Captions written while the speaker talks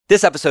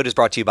This episode is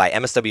brought to you by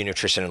MSW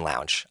Nutrition and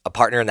Lounge, a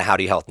partner in the How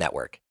Do You Health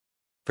Network.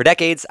 For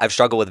decades, I've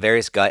struggled with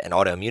various gut and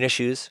autoimmune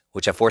issues,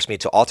 which have forced me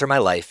to alter my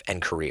life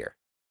and career.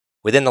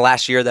 Within the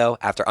last year, though,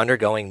 after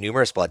undergoing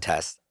numerous blood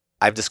tests,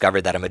 I've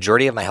discovered that a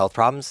majority of my health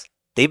problems,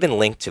 they've been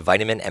linked to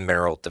vitamin and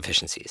mineral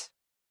deficiencies.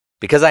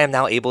 Because I am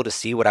now able to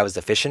see what I was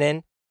deficient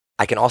in,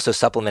 I can also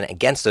supplement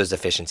against those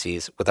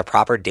deficiencies with the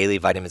proper daily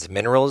vitamins and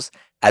minerals,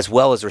 as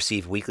well as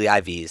receive weekly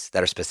IVs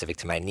that are specific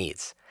to my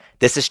needs.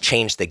 This has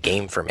changed the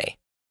game for me.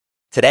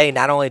 Today,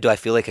 not only do I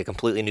feel like a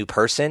completely new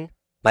person,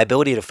 my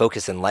ability to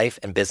focus in life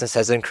and business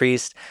has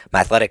increased,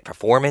 my athletic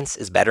performance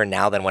is better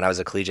now than when I was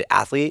a collegiate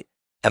athlete,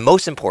 and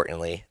most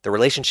importantly, the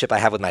relationship I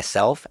have with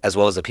myself, as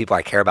well as the people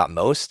I care about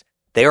most,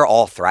 they are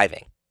all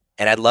thriving.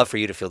 And I'd love for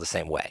you to feel the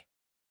same way.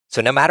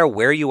 So no matter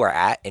where you are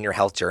at in your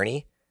health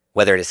journey,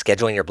 whether it is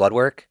scheduling your blood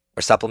work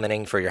or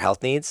supplementing for your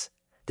health needs,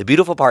 the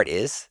beautiful part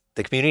is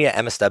the community at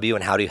MSW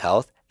and How Do You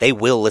Health, they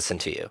will listen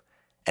to you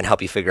and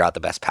help you figure out the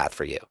best path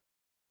for you.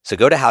 So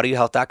go to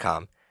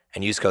howdoyouhealth.com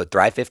and use code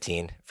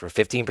THRIVE15 for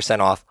 15%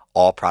 off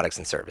all products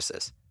and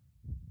services.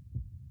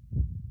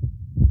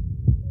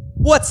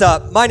 What's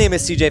up? My name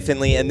is CJ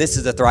Finley, and this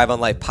is the Thrive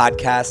on Life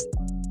podcast.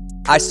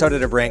 I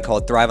started a brand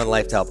called Thrive on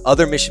Life to help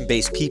other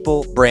mission-based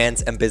people,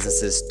 brands, and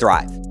businesses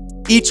thrive.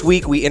 Each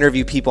week, we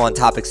interview people on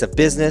topics of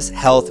business,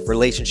 health,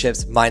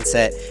 relationships,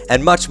 mindset,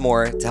 and much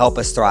more to help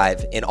us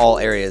thrive in all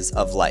areas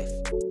of life.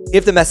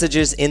 If the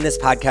messages in this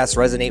podcast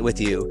resonate with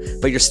you,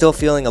 but you're still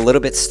feeling a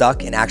little bit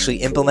stuck in actually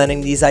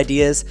implementing these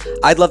ideas,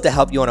 I'd love to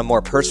help you on a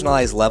more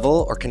personalized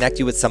level or connect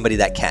you with somebody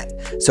that can.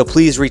 So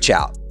please reach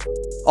out.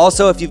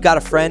 Also, if you've got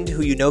a friend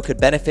who you know could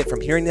benefit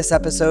from hearing this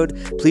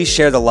episode, please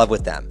share the love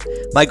with them.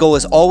 My goal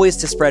is always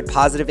to spread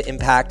positive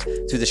impact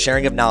through the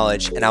sharing of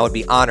knowledge, and I would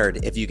be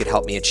honored if you could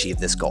help me achieve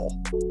this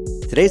goal.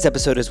 Today's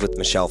episode is with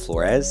Michelle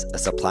Flores, a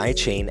supply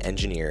chain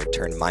engineer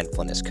turned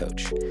mindfulness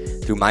coach.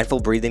 Through mindful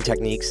breathing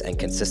techniques and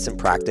consistent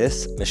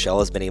practice, Michelle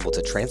has been able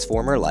to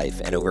transform her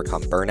life and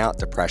overcome burnout,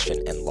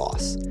 depression, and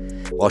loss.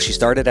 While she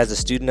started as a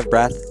student of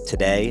breath,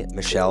 today,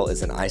 Michelle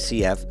is an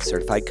ICF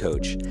certified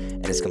coach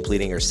and is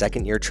completing her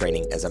second year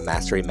training as a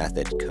mastery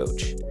method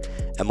coach,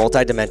 a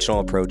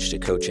multidimensional approach to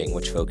coaching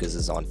which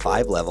focuses on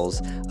 5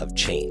 levels of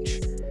change: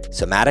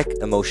 somatic,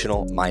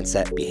 emotional,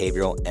 mindset,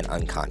 behavioral, and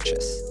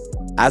unconscious.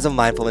 As a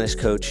mindfulness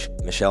coach,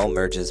 Michelle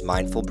merges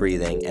mindful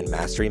breathing and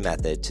mastery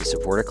method to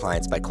support her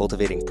clients by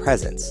cultivating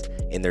presence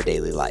in their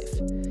daily life,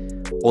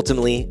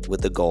 ultimately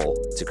with the goal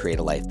to create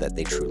a life that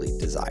they truly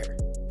desire.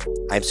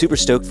 I'm super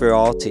stoked for you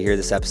all to hear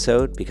this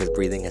episode because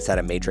breathing has had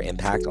a major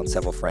impact on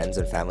several friends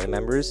and family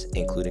members,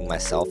 including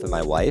myself and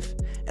my wife,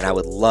 and I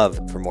would love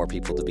for more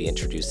people to be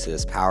introduced to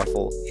this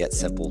powerful yet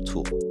simple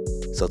tool.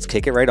 So let's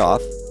kick it right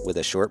off with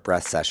a short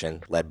breath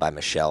session led by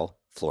Michelle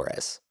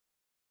Flores.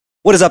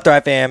 What is up,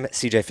 Thrive fam?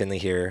 CJ Finley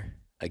here,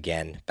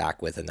 again,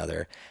 back with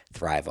another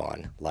Thrive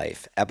on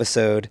Life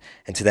episode.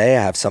 And today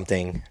I have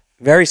something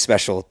very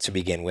special to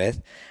begin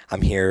with.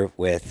 I'm here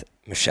with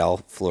Michelle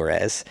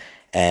Flores,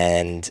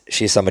 and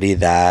she's somebody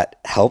that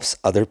helps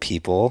other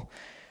people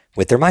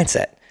with their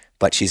mindset,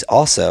 but she's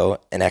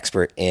also an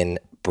expert in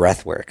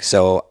breath work.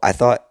 So I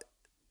thought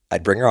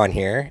I'd bring her on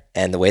here,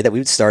 and the way that we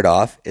would start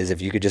off is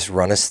if you could just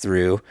run us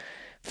through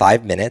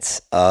 5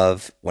 minutes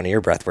of one of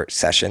your breathwork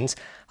sessions.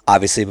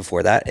 Obviously,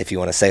 before that, if you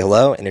want to say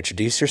hello and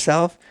introduce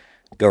yourself,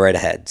 go right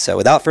ahead. So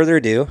without further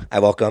ado, I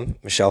welcome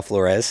Michelle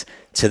Flores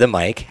to the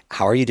mic.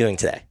 How are you doing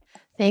today?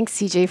 Thanks,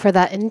 CJ, for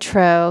that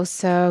intro.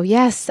 So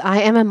yes, I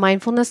am a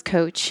mindfulness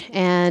coach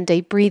and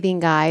a breathing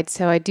guide.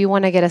 So I do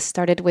want to get us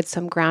started with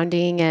some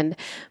grounding and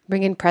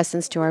bring in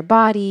presence to our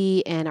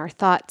body and our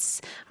thoughts,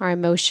 our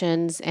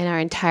emotions, and our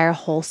entire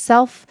whole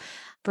self.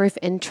 Brief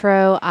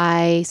intro,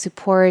 I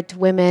support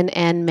women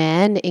and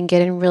men in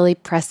getting really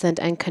present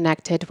and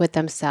connected with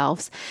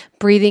themselves.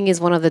 Breathing is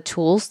one of the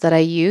tools that I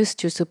use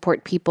to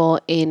support people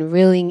in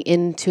reeling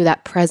into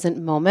that present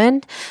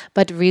moment,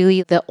 but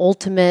really the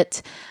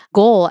ultimate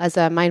goal as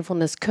a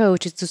mindfulness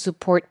coach is to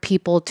support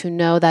people to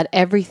know that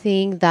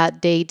everything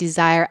that they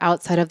desire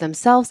outside of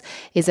themselves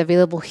is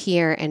available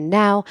here and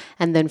now.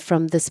 And then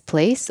from this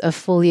place of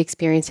fully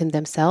experiencing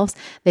themselves,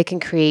 they can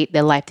create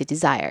the life they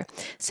desire.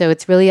 So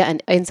it's really an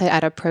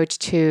inside-out approach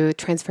to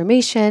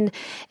transformation.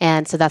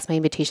 And so that's my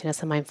invitation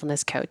as a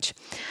mindfulness coach.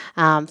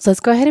 So let's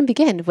go ahead and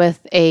begin with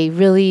a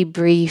really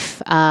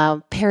brief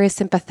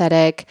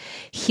parasympathetic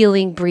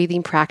healing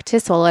breathing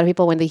practice. So a lot of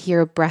people, when they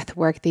hear breath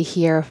work, they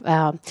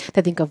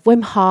think of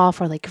Wim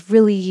Hof or like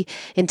really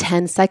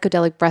intense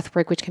psychedelic breath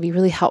work, which can be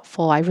really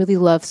helpful. I really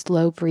love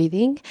slow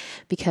breathing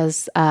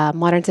because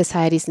modern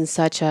society is in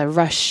such a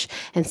rush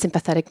and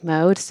sympathetic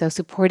mode. So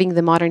supporting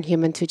the modern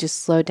human to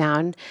just slow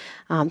down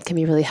can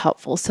be really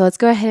helpful. So let's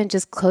go ahead and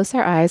just close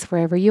our eyes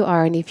wherever you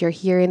are. And if you're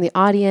here in the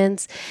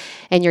audience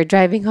and you're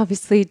driving,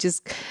 obviously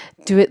just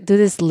do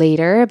this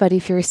later. But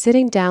if you're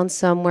sitting down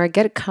somewhere,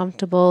 get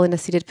comfortable in a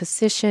seated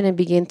position and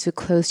begin to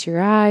close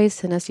your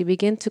eyes. And as you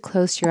begin to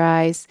close your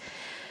eyes,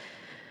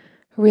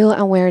 real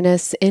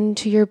awareness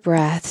into your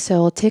breath. So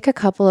I'll take a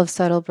couple of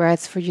subtle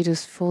breaths for you to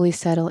fully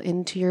settle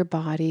into your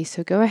body.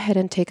 So go ahead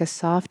and take a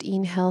soft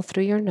inhale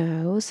through your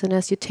nose. And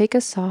as you take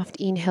a soft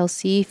inhale,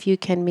 see if you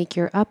can make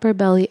your upper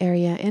belly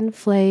area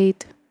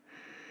inflate.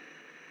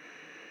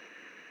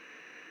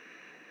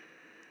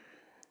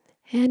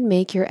 And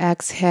make your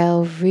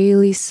exhale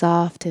really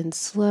soft and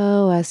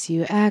slow as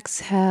you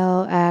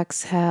exhale,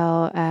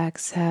 exhale,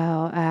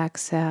 exhale,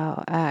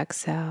 exhale,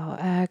 exhale,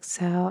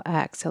 exhale,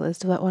 exhale. Let's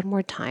do that one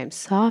more time.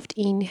 Soft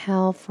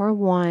inhale for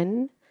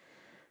 1,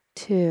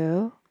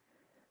 2,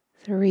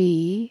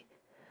 3,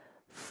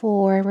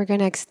 4. We're going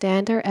to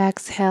extend our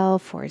exhale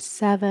for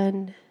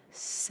 7,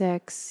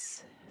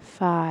 6,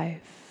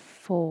 5,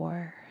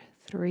 4,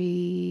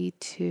 3,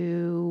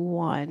 2,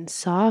 1.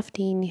 Soft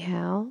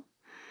inhale.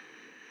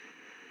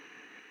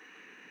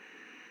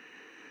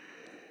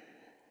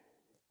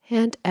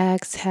 And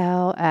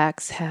exhale,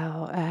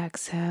 exhale,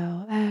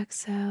 exhale,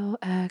 exhale,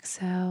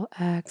 exhale,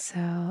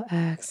 exhale,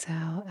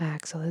 exhale,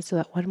 exhale. Let's do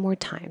that one more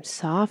time.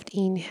 Soft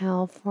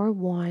inhale for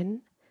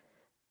 1,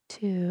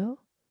 2,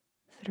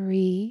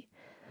 3,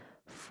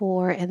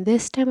 4. And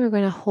this time we're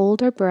going to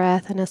hold our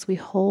breath. And as we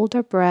hold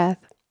our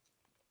breath,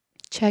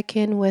 check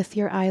in with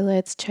your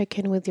eyelids, check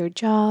in with your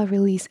jaw,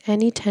 release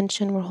any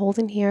tension we're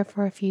holding here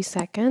for a few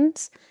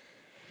seconds.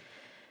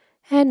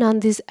 And on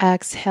this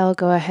exhale,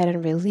 go ahead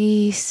and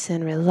release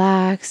and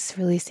relax,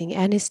 releasing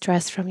any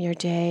stress from your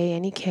day,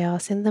 any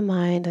chaos in the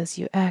mind as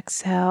you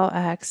exhale,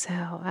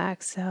 exhale,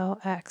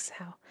 exhale,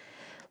 exhale.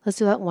 Let's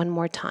do that one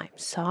more time.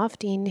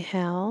 Soft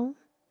inhale.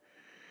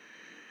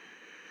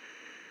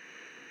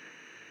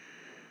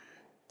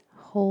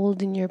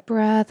 Holding your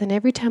breath. And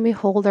every time we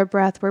hold our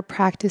breath, we're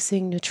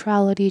practicing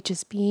neutrality,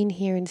 just being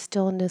here in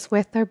stillness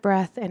with our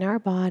breath and our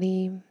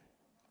body.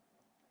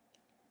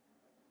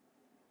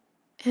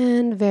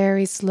 And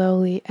very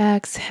slowly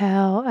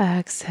exhale,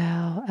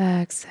 exhale,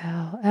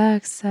 exhale,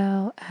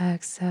 exhale,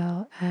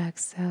 exhale,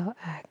 exhale,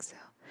 exhale.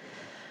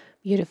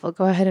 Beautiful.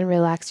 Go ahead and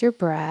relax your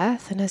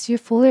breath. And as you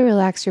fully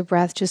relax your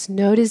breath, just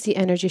notice the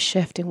energy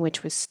shift in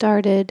which we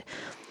started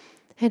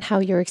and how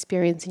you're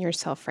experiencing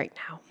yourself right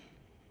now.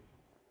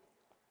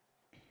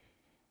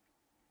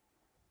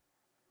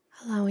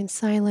 Allowing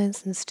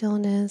silence and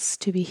stillness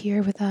to be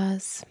here with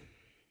us.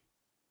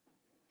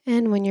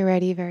 And when you're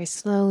ready, very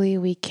slowly,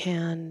 we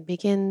can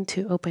begin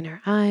to open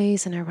our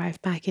eyes and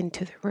arrive back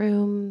into the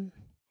room.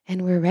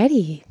 And we're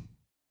ready.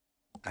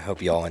 I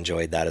hope you all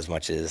enjoyed that as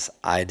much as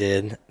I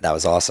did. That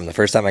was awesome. The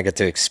first time I got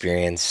to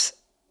experience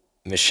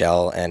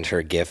Michelle and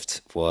her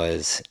gift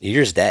was New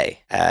Year's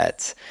Day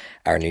at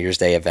our New Year's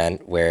Day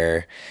event,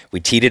 where we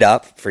teed it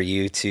up for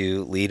you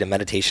to lead a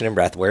meditation and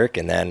breath work.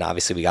 And then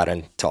obviously we got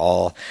into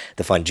all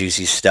the fun,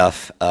 juicy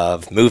stuff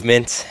of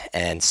movement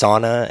and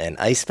sauna and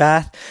ice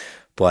bath.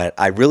 But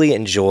I really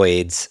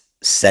enjoyed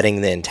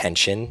setting the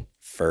intention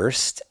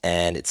first,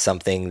 and it's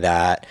something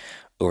that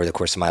over the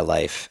course of my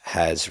life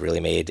has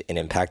really made an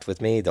impact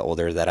with me the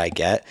older that I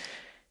get.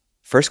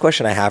 First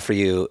question I have for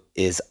you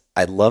is,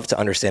 I'd love to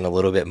understand a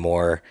little bit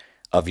more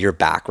of your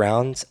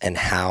background and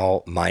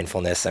how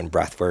mindfulness and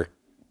breathwork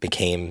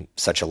became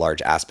such a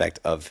large aspect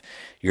of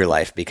your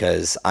life,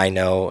 because I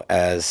know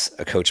as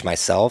a coach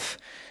myself,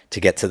 to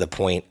get to the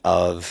point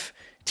of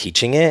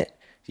teaching it,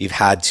 you've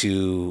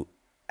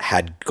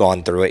had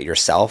gone through it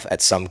yourself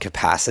at some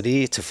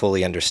capacity to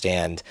fully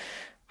understand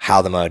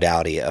how the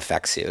modality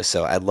affects you.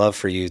 So I'd love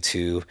for you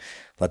to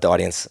let the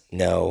audience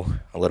know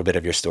a little bit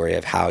of your story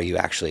of how you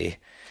actually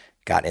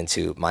got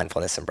into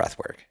mindfulness and breath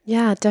work.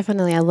 Yeah,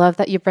 definitely. I love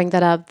that you bring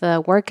that up,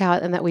 the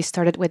workout, and that we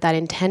started with that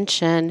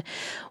intention,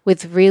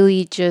 with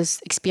really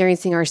just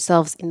experiencing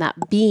ourselves in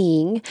that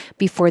being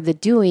before the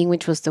doing,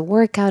 which was the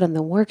workout and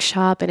the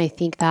workshop. And I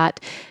think that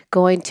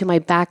going to my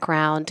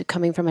background,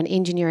 coming from an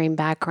engineering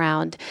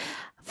background,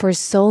 for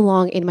so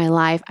long in my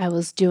life, I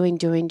was doing,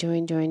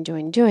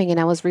 and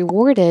I was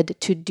rewarded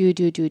to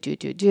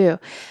do.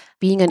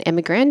 Being an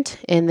immigrant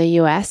in the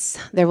US,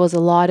 there was a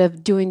lot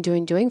of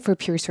doing for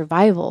pure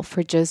survival,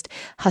 for just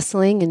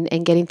hustling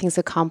and getting things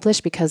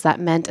accomplished, because that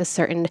meant a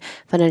certain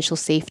financial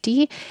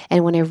safety.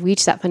 And when I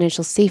reached that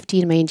financial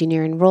safety in my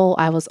engineering role,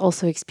 I was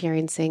also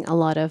experiencing a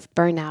lot of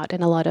burnout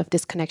and a lot of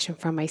disconnection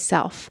from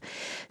myself.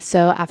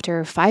 So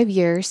after 5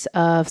 years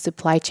of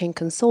supply chain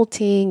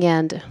consulting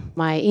and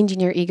my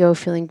engineer ego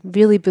feeling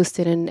really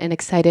boosted and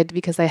excited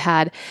because I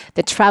had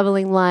the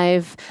traveling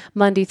life,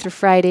 Monday through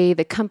Friday,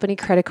 the company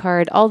credit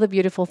card, all the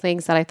beautiful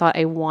things that I thought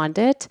I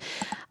wanted,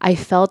 I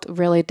felt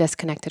really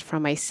disconnected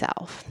from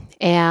myself.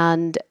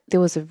 And there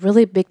was a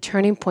really big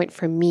turning point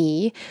for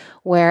me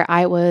where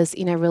I was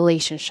in a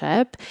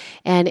relationship.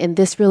 And in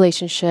this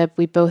relationship,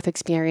 we both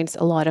experienced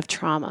a lot of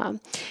trauma.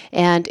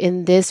 And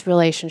in this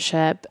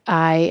relationship,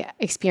 I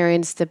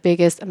experienced the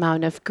biggest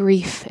amount of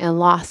grief and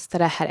loss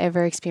that I had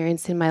ever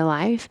experienced in my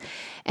life.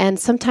 And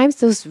sometimes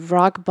those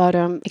rock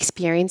bottom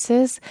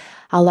experiences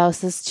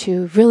allows us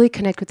to really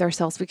connect with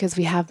ourselves because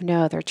we have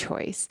no other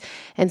choice.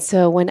 And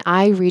so when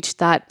I reached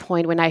that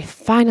point, when I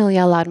finally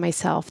allowed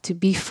myself to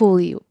be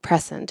fully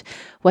present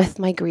with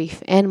my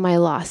grief and my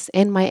loss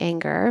and my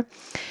anger,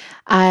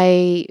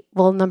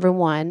 Number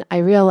one, I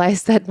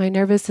realized that my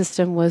nervous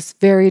system was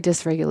very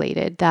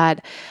dysregulated,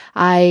 that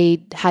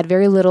I had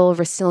very little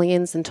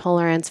resilience and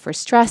tolerance for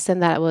stress,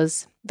 and that I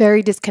was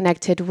very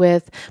disconnected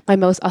with my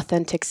most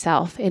authentic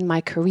self in my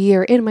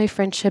career, in my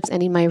friendships,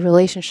 and in my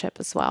relationship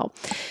as well.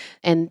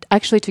 And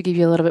actually, to give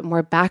you a little bit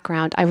more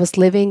background, I was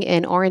living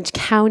in Orange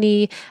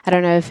County. I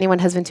don't know if anyone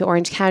has been to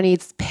Orange County.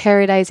 It's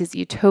paradise, it's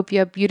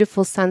utopia,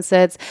 beautiful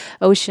sunsets,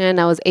 ocean.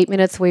 I was 8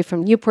 minutes away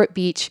from Newport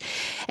Beach.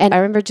 And I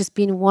remember just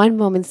being one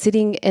moment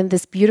sitting in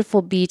this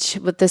beautiful beach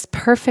with this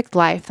perfect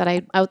life that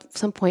I at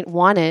some point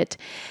wanted,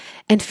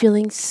 and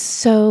feeling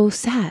so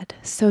sad,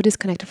 so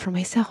disconnected from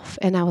myself.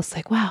 And I was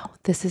like, wow,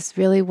 this is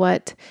really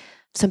what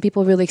some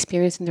people really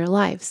experience in their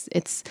lives.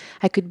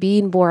 I could be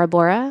in Bora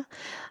Bora.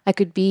 I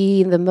could be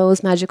in the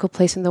most magical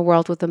place in the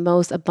world with the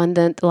most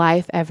abundant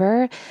life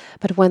ever.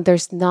 But when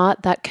there's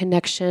not that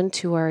connection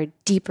to our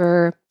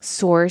deeper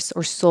source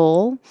or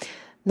soul,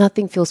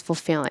 nothing feels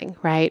fulfilling,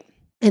 right?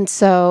 And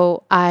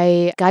so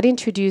I got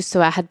introduced.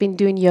 So I had been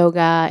doing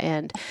yoga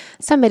and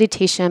some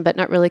meditation, but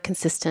not really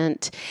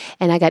consistent.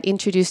 And I got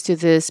introduced to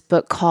this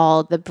book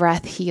called The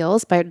Breath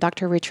Heals by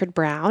Dr. Richard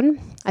Brown.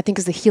 I think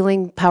it's the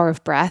healing power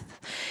of breath.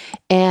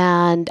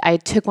 And I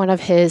took one of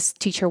his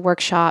teacher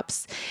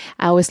workshops.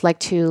 I always like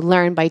to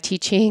learn by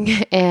teaching.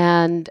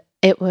 And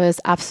it was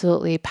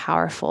absolutely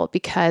powerful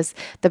because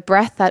the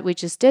breath that we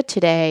just did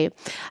today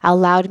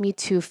allowed me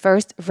to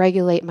first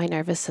regulate my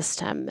nervous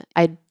system.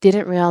 I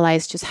didn't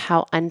realize just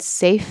how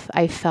unsafe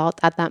I felt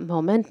at that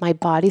moment. My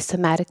body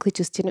somatically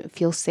just didn't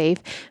feel safe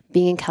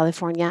being in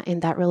California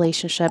in that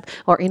relationship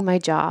or in my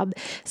job.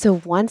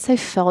 So once I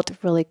felt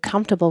really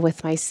comfortable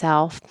with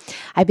myself,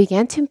 I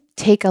began to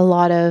take a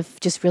lot of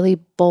just really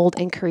bold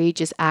and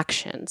courageous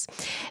actions.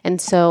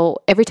 And so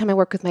every time I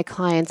work with my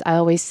clients, I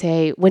always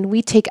say, when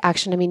we take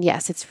action, I mean,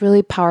 yes, it's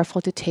really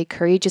powerful to take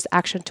courageous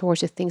action towards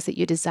the things that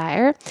you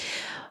desire.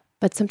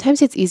 But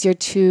sometimes it's easier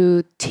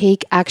to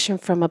take action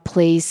from a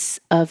place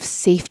of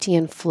safety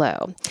and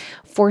flow.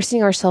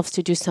 Forcing ourselves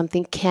to do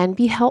something can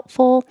be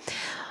helpful,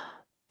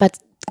 but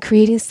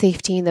creating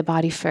safety in the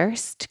body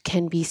first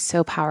can be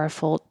so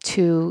powerful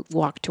to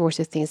walk towards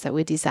the things that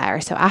we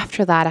desire. So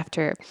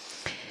after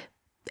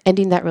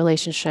ending that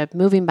relationship,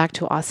 moving back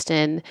to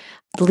Austin,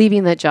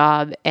 leaving the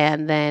job,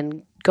 and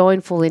then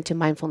going full into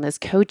mindfulness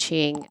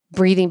coaching,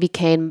 breathing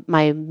became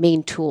my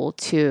main tool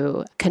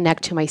to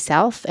connect to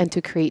myself and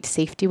to create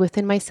safety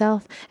within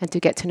myself and to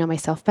get to know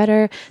myself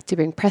better, to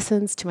bring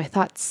presence to my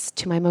thoughts,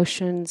 to my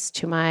emotions,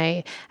 to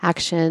my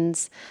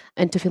actions,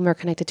 and to feel more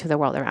connected to the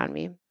world around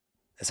me.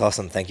 That's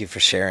awesome. Thank you for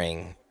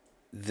sharing.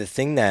 The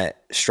thing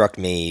that struck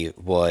me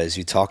was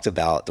you talked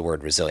about the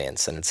word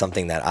resilience, and it's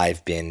something that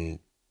I've been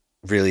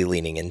really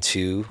leaning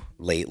into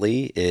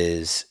lately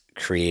is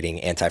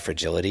creating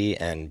anti-fragility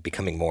and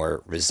becoming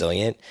more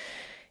resilient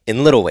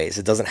in little ways.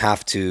 It doesn't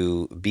have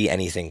to be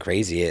anything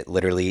crazy. It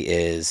literally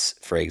is,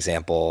 for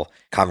example,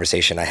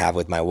 conversation I have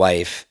with my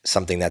wife.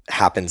 Something that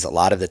happens a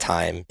lot of the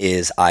time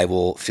is I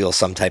will feel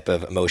some type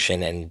of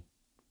emotion and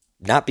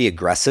not be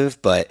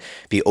aggressive, but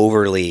be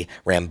overly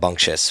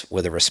rambunctious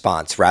with a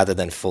response rather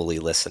than fully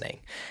listening.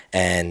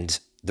 And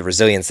the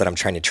resilience that I'm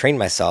trying to train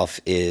myself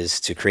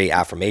is to create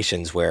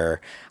affirmations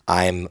where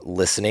I'm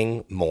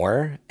listening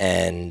more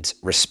and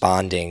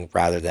responding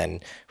rather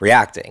than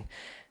reacting.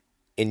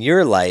 In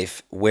your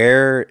life,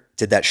 where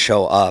did that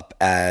show up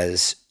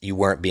as you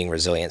weren't being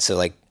resilient?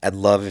 So I'd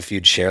love if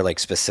you'd share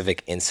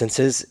specific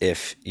instances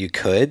if you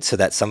could, so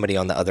that somebody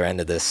on the other end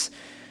of this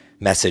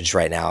message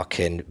right now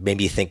can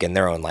maybe think in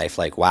their own life,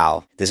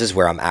 wow, this is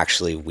where I'm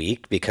actually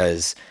weak.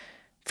 Because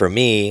for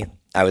me,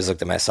 I always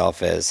looked at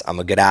myself as I'm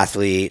a good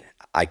athlete.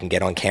 I can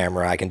get on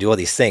camera. I can do all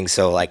these things.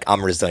 So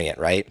I'm resilient,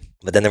 right?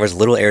 But then there was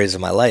little areas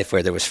of my life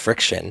where there was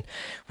friction,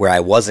 where I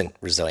wasn't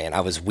resilient.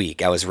 I was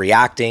weak. I was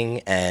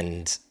reacting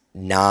and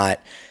not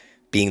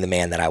being the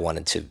man that I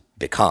wanted to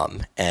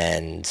become.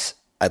 And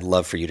I'd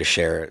love for you to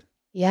share.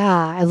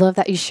 Yeah, I love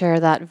that you share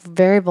that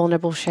very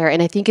vulnerable share.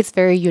 And I think it's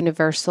very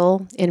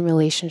universal in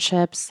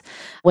relationships,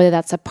 whether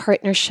that's a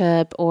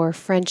partnership or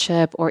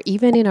friendship or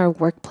even in our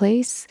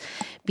workplace.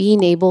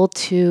 Being able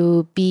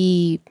to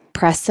be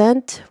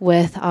present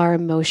with our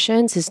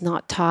emotions is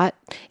not taught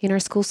in our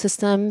school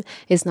system,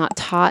 is not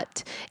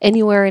taught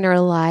anywhere in our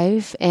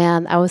life.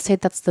 And I would say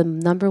that's the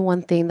number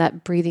one thing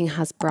that breathing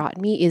has brought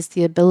me, is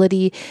the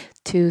ability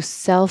to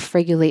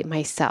self-regulate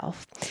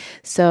myself.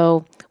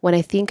 So when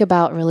I think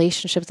about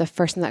relationships, the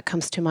first thing that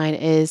comes to mind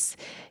is,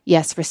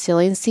 yes,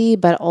 resiliency,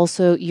 but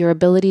also your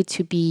ability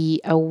to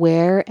be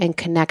aware and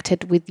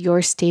connected with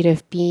your state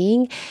of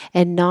being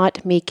and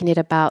not making it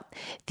about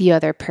the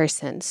other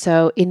person.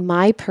 So in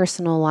my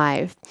personal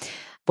life,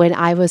 when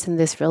I was in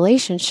this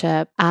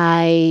relationship,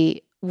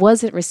 I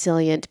wasn't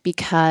resilient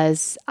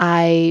because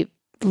I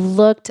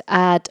looked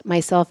at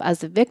myself as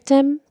the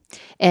victim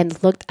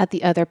and looked at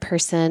the other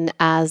person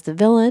as the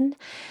villain,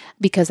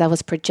 because I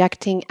was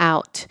projecting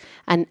out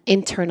an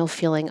internal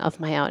feeling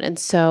of my own. And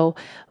so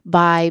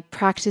by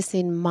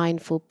practicing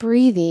mindful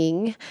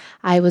breathing,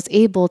 I was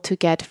able to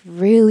get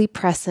really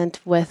present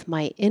with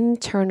my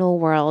internal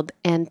world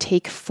and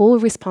take full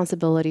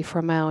responsibility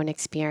for my own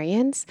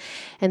experience.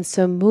 And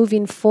so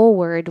moving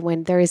forward,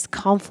 when there is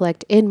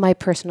conflict in my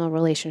personal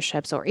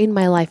relationships or in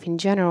my life in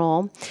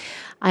general,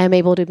 I am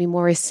able to be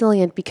more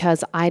resilient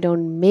because I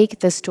don't make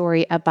the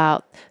story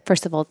about,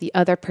 first of all, the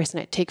other person.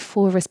 I take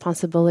full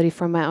responsibility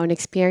for my own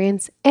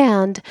experience,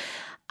 and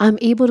I'm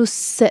able to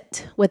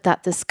sit with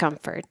that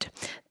discomfort.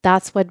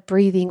 That's what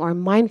breathing or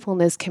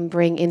mindfulness can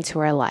bring into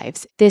our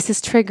lives. This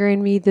is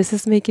triggering me. This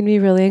is making me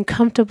really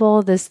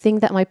uncomfortable. This thing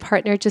that my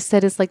partner just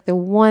said is like the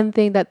one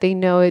thing that they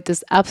know it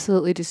just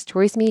absolutely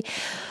destroys me.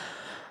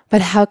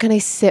 But how can I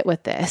sit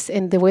with this?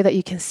 And the way that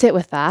you can sit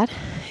with that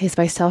is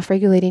by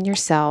self-regulating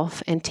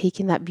yourself and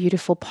taking that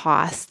beautiful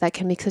pause that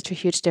can make such a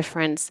huge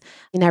difference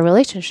in our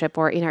relationship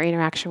or in our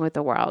interaction with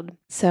the world.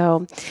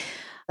 So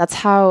that's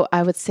how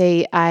I would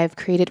say I've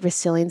created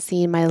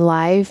resiliency in my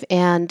life.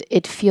 And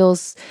it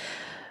feels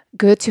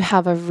good to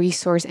have a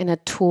resource and a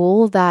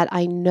tool that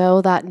I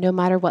know that no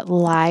matter what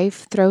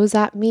life throws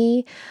at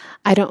me,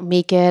 I don't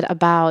make it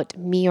about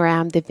me or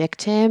I'm the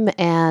victim,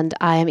 and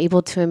I am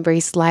able to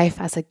embrace life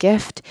as a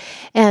gift.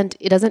 And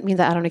it doesn't mean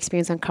that I don't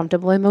experience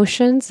uncomfortable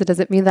emotions. It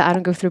doesn't mean that I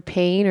don't go through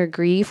pain or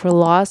grief or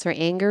loss or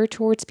anger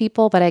towards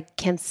people, but I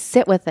can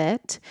sit with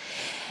it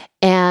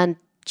and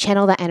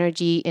channel that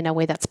energy in a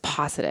way that's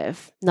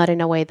positive, not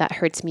in a way that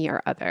hurts me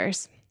or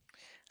others.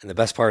 And the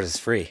best part is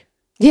free.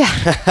 Yeah.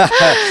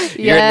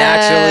 You're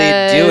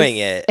naturally doing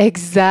it.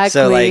 Exactly.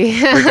 So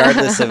like,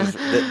 regardless of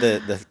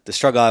the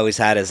struggle I always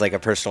had as like a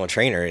personal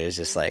trainer is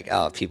just like,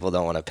 oh, people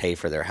don't want to pay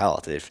for their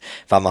health. If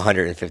I'm a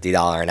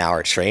 $150 an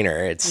hour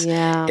trainer,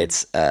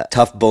 it's a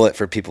tough bullet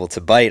for people to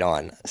bite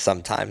on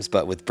sometimes.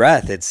 But with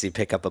breath, it's you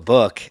pick up a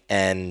book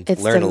and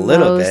learn a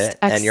little bit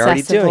and you're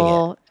already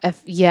doing it.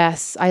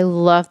 Yes, I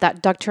love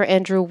that. Dr.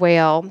 Andrew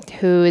Weil,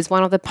 who is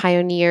one of the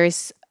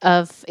pioneers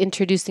of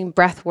introducing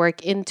breath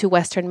work into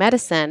Western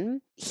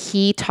medicine,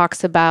 he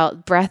talks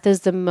about breath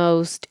is the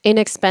most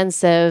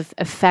inexpensive,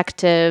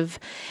 effective,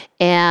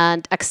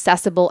 and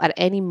accessible at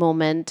any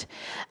moment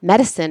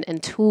medicine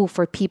and tool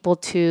for people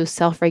to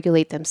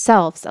self-regulate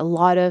themselves. A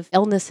lot of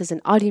illnesses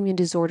and autoimmune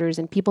disorders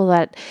and people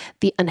that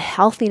the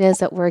unhealthiness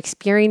that we're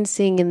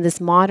experiencing in this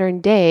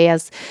modern day,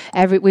 as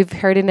we've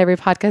heard in every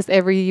podcast,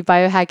 every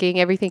biohacking,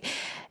 everything,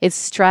 it's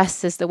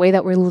stress, is the way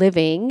that we're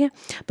living.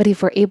 But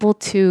if we're able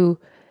to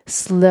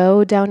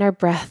slow down our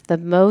breath, the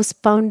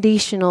most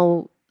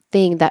foundational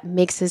thing that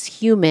makes us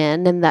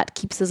human and that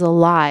keeps us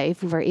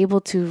alive, we're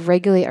able to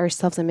regulate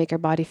ourselves and make our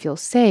body feel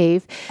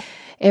safe,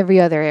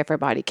 every other area of our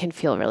body can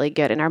feel really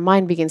good, and our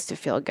mind begins to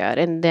feel good,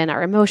 and then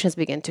our emotions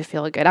begin to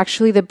feel good.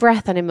 Actually, the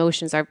breath and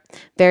emotions are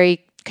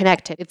very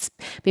connected. It's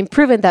been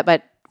proven that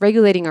by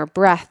regulating our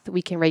breath,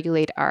 we can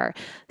regulate our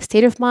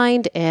state of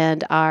mind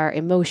and our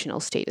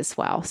emotional state as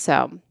well.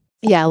 So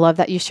yeah, I love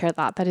that you shared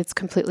that it's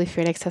completely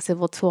free and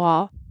accessible to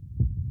all.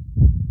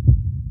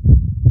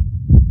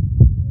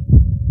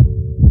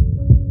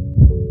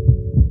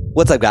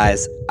 What's up,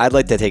 guys? I'd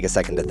like to take a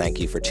second to thank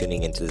you for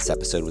tuning into this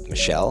episode with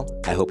Michelle.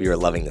 I hope you are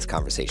loving this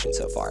conversation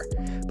so far.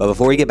 But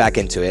before we get back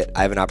into it,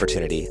 I have an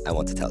opportunity I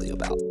want to tell you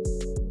about.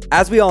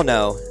 As we all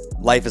know,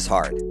 life is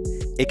hard.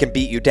 It can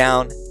beat you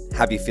down,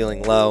 have you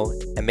feeling low,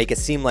 and make it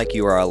seem like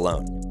you are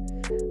alone.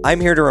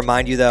 I'm here to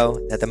remind you, though,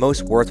 that the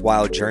most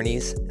worthwhile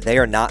journeys, they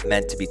are not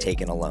meant to be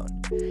taken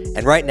alone.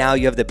 And right now,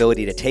 you have the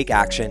ability to take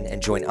action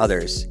and join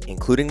others,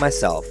 including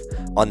myself,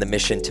 on the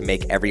mission to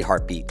make every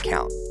heartbeat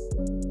count.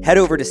 Head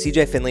over to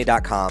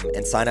cjfinley.com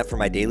and sign up for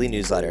my daily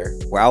newsletter,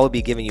 where I will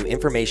be giving you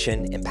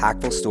information,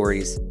 impactful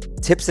stories,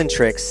 tips and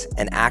tricks,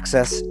 and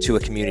access to a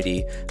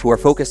community who are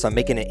focused on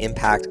making an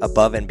impact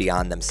above and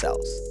beyond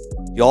themselves.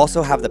 You'll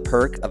also have the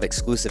perk of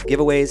exclusive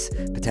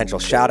giveaways, potential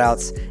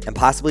shoutouts, and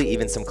possibly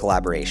even some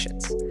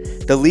collaborations.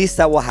 The least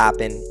that will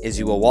happen is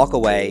you will walk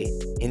away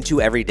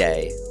into every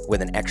day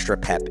with an extra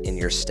pep in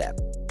your step.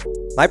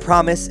 My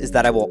promise is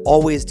that I will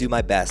always do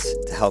my best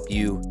to help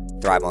you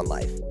thrive on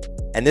life.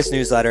 And this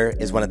newsletter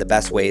is one of the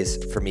best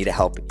ways for me to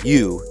help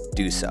you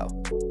do so.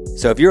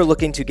 So if you're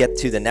looking to get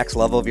to the next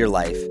level of your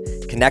life,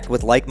 connect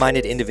with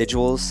like-minded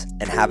individuals,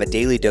 and have a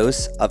daily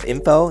dose of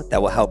info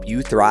that will help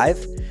you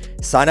thrive,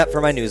 sign up for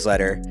my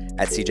newsletter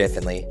at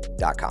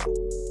cjfinley.com.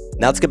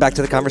 Now let's get back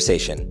to the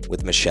conversation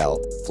with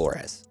Michelle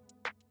Flores.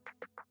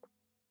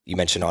 You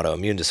mentioned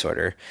autoimmune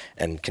disorder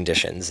and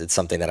conditions. It's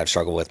something that I've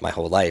struggled with my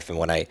whole life. And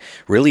when I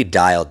really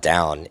dialed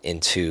down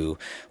into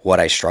what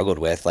I struggled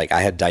with, like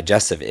I had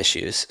digestive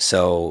issues.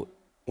 So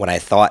when I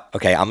thought,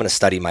 okay, I'm going to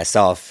study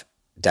myself,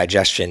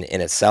 digestion in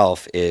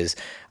itself is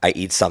I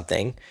eat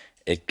something,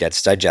 it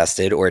gets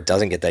digested or it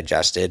doesn't get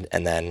digested.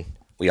 And then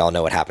we all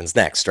know what happens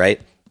next,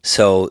 right?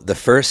 So the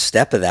first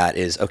step of that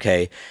is,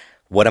 okay,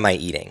 what am I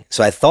eating?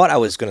 So I thought I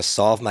was going to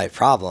solve my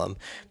problem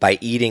by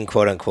eating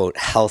quote unquote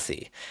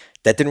healthy.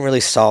 That didn't really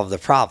solve the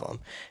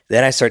problem.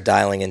 Then I start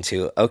dialing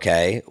into,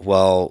 okay,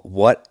 well,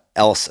 what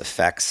else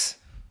affects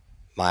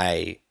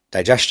my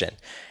digestion?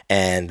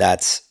 And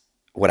that's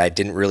what I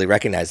didn't really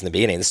recognize in the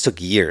beginning. This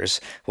took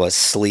years, was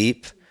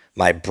sleep,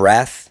 my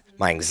breath,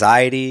 my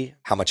anxiety,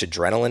 how much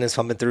adrenaline is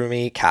pumping through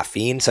me,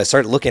 caffeine. So I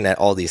started looking at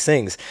all these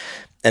things.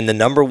 And the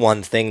number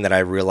one thing that I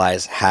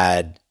realized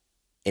had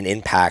an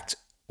impact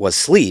was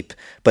sleep.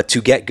 But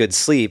to get good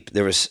sleep,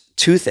 there was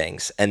two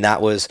things. And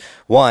that was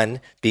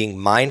one, being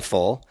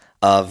mindful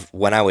of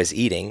when I was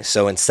eating.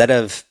 So instead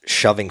of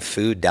shoving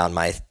food down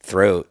my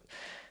throat,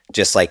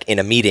 just like in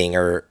a meeting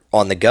or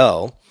on the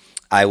go,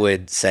 I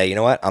would say, you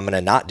know what, I'm going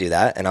to not do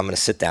that. And I'm going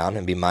to sit down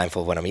and be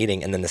mindful of what I'm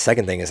eating. And then the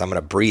second thing is I'm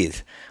going to breathe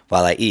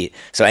while I eat.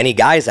 So any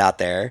guys out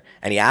there,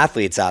 any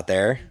athletes out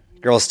there,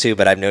 girls too,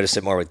 but I've noticed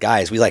it more with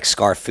guys, we like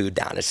scarf food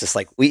down. It's just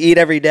like we eat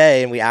every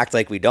day and we act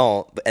like we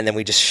don't. And then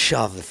we just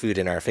shove the food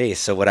in our face.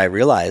 So what I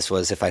realized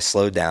was if I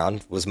slowed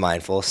down, was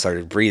mindful,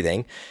 started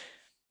breathing,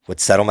 would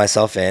settle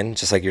myself in,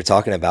 just like you're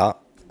talking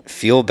about,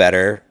 feel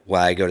better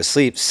while I go to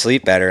sleep,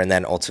 sleep better, and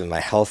then ultimately my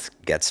health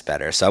gets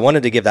better. So I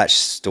wanted to give that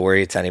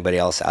story to anybody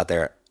else out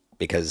there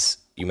because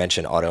you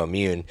mentioned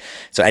autoimmune.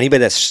 So anybody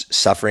that's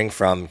suffering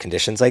from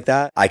conditions like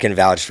that, I can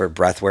vouch for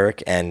breath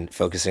work and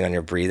focusing on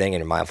your breathing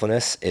and your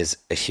mindfulness is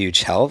a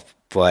huge help.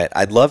 But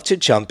I'd love to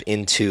jump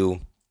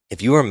into,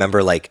 if you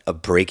remember like a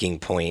breaking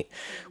point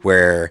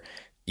where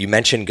you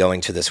mentioned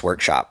going to this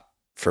workshop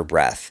for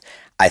breath.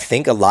 I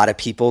think a lot of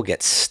people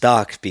get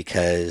stuck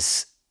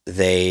because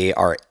they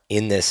are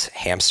in this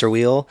hamster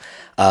wheel.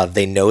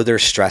 They know they're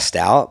stressed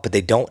out, but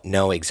they don't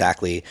know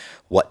exactly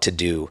what to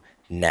do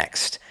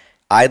next.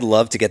 I'd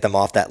love to get them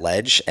off that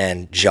ledge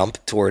and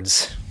jump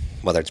towards,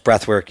 whether it's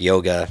breath work,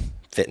 yoga,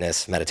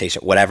 fitness,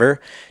 meditation,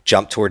 whatever,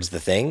 jump towards the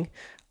thing.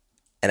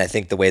 And I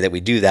think the way that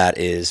we do that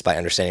is by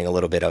understanding a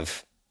little bit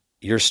of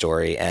your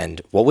story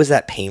and what was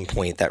that pain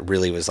point that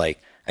really was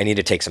like, I need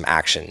to take some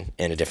action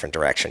in a different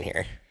direction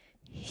here.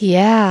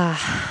 Yeah.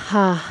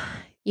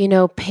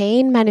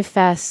 Pain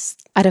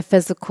manifests at a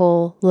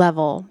physical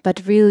level,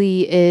 but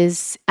really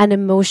is an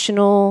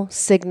emotional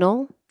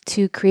signal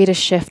to create a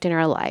shift in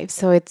our lives.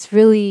 So it's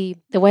really,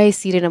 the way I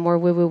see it in a more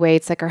woo-woo way,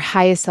 it's like our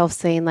highest self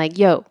saying like,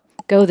 yo,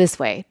 go this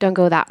way, don't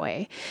go that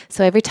way.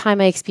 So every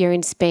time I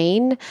experience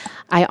pain,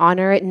 I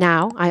honor it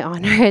now. I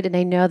honor it and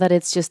I know that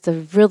it's just a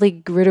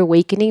really rude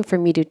awakening for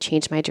me to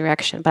change my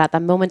direction. But at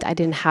that moment, I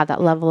didn't have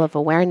that level of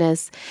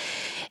awareness.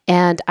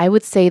 And I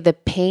would say the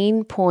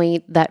pain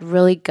point that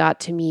really got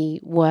to me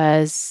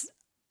was,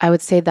 I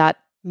would say that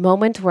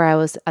moment where I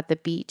was at the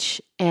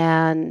beach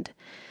and,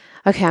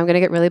 okay, I'm going to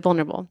get really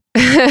vulnerable.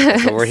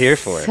 That's what we're here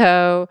for.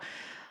 So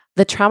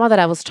the trauma that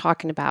I was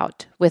talking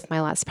about with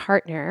my last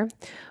partner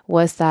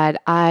was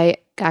that I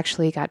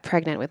actually got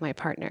pregnant with my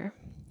partner.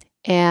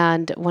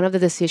 And one of the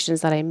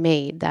decisions that I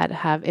made that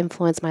have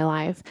influenced my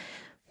life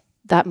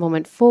that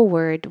moment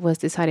forward was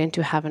deciding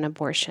to have an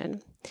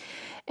abortion.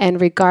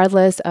 And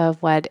regardless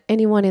of what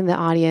anyone in the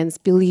audience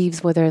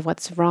believes, whether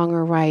what's wrong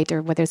or right,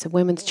 or whether it's a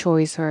women's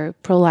choice or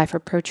pro-life or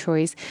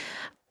pro-choice,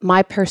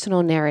 my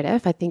personal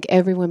narrative, I think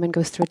every woman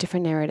goes through a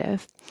different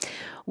narrative,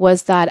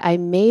 was that I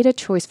made a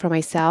choice for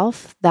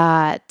myself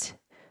that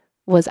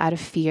was out of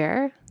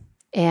fear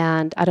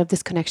and out of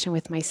disconnection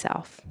with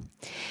myself.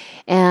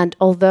 And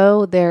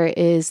although there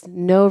is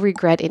no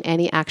regret in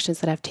any actions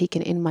that I've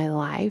taken in my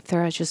life,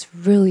 there are just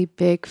really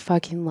big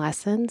fucking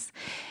lessons.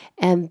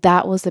 And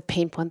that was the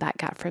pain point that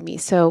got for me.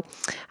 So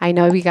I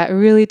know we got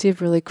really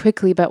deep really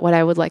quickly, but what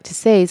I would like to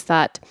say is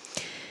that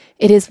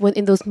it is when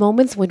in those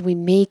moments when we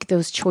make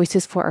those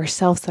choices for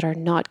ourselves that are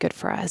not good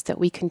for us, that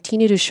we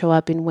continue to show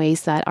up in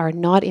ways that are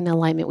not in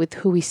alignment with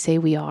who we say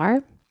we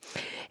are.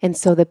 And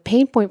so the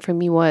pain point for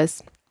me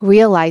was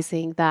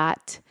realizing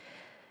that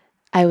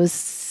I was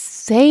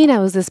saying I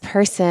was this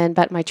person,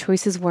 but my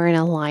choices weren't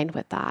aligned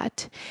with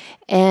that.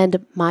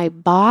 And my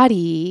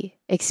body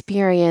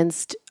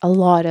experienced a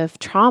lot of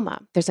trauma.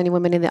 If there's any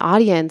women in the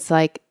audience,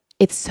 like,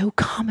 it's so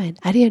common.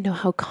 I didn't know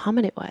how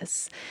common it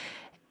was.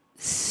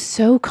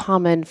 So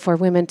common for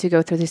women to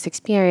go through this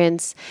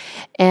experience.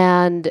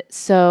 And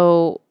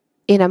so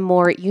in a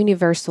more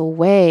universal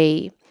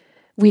way,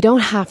 we don't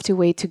have to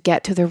wait to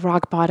get to the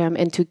rock bottom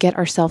and to get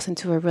ourselves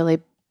into a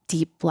really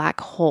deep black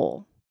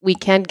hole. We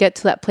can get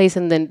to that place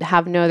and then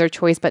have no other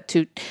choice but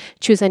to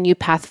choose a new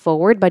path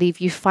forward. But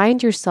if you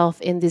find yourself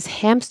in this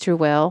hamster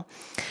wheel,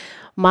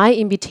 my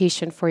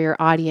invitation for your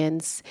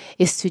audience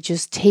is to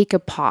just take a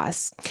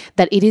pause,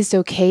 that it is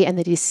okay and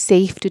that it is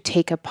safe to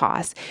take a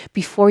pause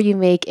before you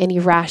make any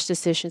rash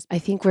decisions. I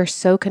think we're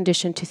so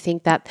conditioned to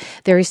think that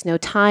there is no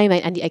time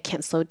and I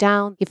can't slow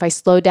down. If I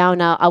slow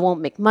down, I won't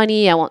make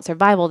money, I won't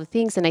survive all the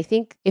things. And I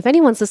think if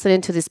anyone's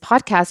listening to this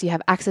podcast, you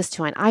have access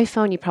to an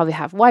iPhone, you probably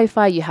have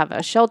Wi-Fi, you have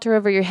a shelter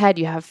over your head,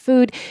 you have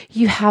food,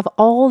 you have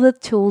all the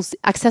tools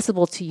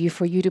accessible to you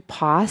for you to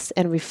pause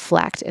and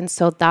reflect. And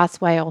so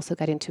that's why I also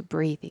got into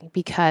breathing,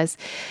 because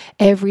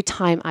every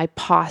time I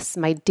pause,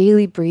 my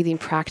daily breathing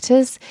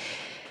practice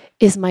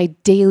is my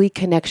daily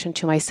connection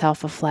to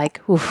myself of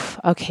like, oof,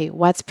 okay,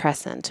 what's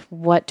present?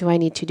 What do I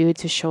need to do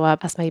to show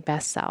up as my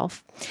best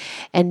self?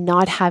 And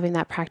not having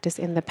that practice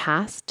in the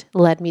past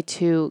led me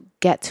to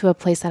get to a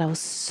place that I was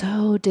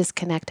so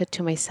disconnected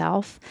to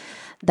myself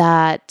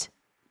that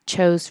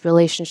chose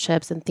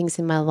relationships and things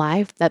in my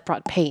life that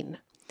brought pain.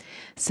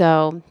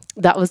 So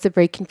that was the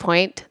breaking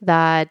point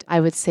that I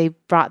would say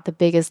brought the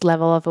biggest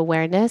level of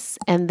awareness.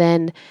 And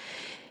then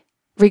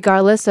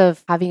regardless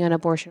of having an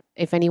abortion,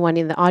 if anyone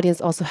in the audience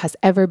also has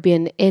ever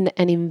been in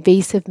an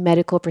invasive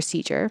medical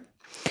procedure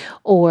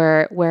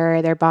or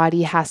where their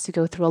body has to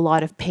go through a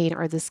lot of pain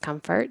or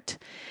discomfort,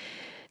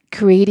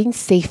 creating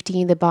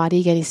safety in the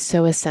body again is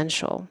so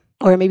essential.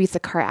 Or maybe it's a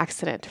car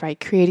accident, right?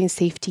 Creating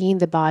safety in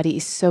the body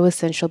is so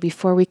essential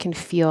before we can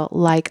feel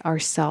like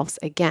ourselves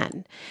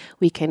again.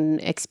 We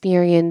can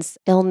experience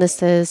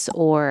illnesses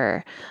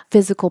or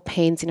physical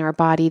pains in our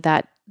body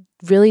that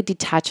really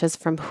detach us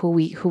from who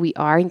we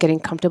are and getting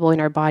comfortable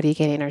in our body,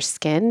 getting in our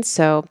skin.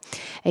 So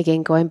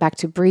again, going back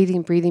to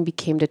breathing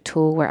became the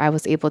tool where I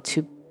was able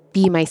to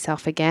be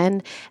myself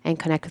again and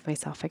connect with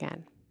myself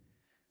again.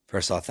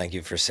 First of all, thank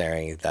you for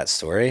sharing that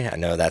story. I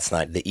know that's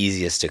not the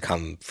easiest to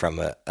come from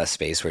a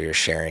space where you're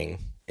sharing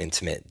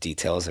intimate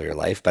details of your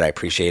life, but I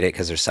appreciate it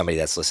because there's somebody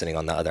that's listening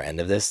on the other end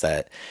of this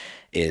that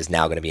is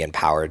now going to be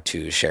empowered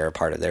to share a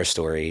part of their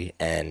story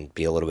and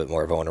be a little bit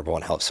more vulnerable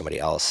and help somebody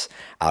else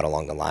out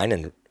along the line.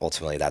 And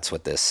ultimately, that's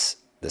what this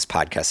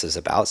podcast is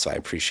about. So I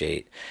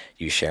appreciate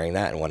you sharing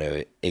that and want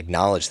to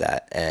acknowledge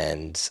that.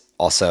 And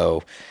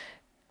also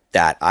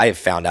that I have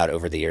found out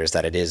over the years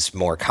that it is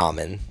more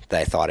common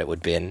than I thought it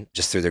would be,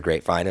 just through the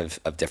grapevine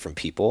of different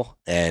people.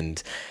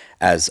 And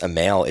as a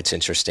male, it's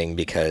interesting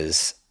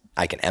because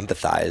I can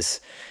empathize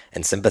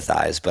and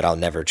sympathize, but I'll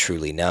never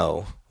truly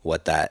know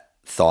what that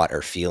thought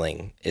or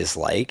feeling is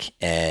like.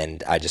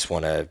 And I just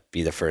want to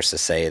be the first to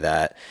say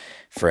that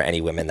for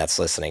any women that's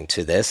listening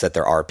to this, that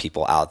there are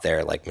people out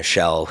there like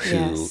Michelle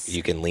who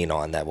you can lean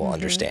on that will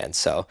understand.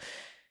 So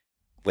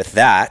with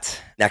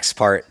that, next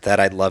part that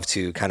I'd love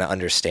to kind of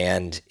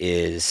understand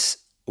is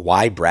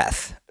why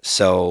breath?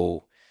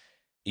 So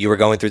you were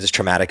going through this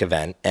traumatic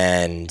event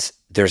and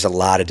there's a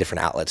lot of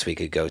different outlets we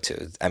could go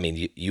to. I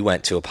mean, you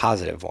went to a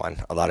positive one.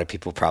 A lot of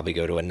people probably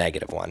go to a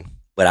negative one.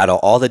 But out of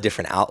all the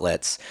different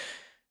outlets,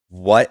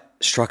 what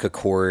struck a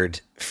chord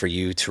for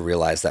you to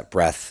realize that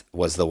breath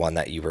was the one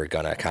that you were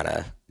going to kind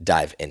of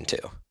dive into?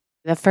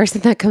 The first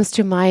thing that comes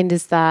to mind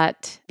is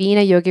that being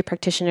a yogi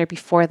practitioner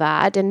before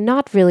that, and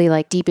not really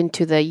like deep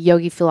into the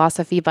yogi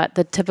philosophy, but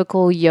the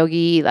typical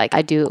yogi, like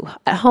I do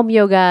at home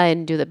yoga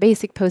and do the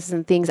basic poses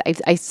and things.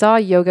 I saw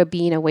yoga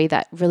being a way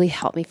that really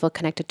helped me feel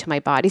connected to my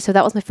body. So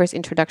that was my first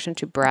introduction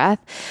to breath.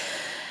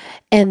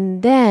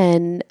 And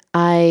then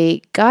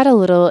I got a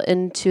little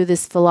into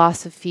this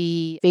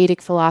philosophy,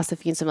 Vedic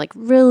philosophy, and some like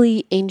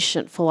really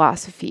ancient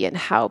philosophy, and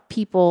how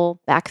people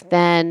back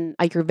then,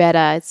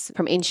 Ayurveda, it's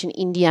from ancient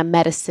India,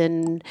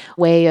 medicine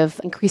way of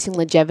increasing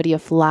longevity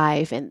of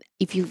life. And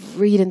if you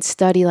read and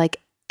study like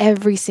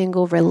every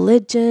single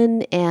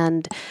religion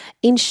and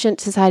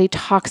ancient society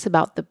talks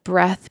about the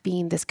breath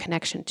being this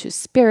connection to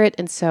spirit.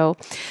 And so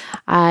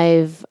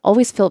I've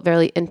always felt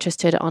very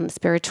interested on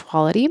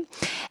spirituality.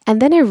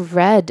 And then I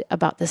read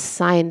about the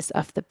science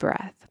of the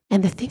breath.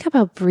 And the thing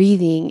about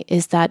breathing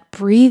is that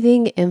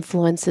breathing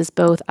influences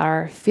both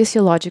our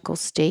physiological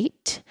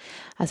state,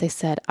 as I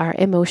said, our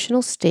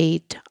emotional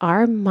state,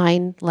 our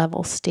mind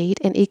level state,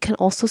 and it can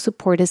also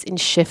support us in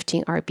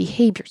shifting our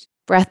behaviors.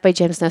 Breath by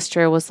James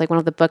Nestor was like one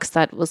of the books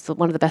that was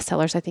one of the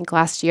bestsellers, I think,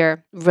 last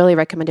year. Really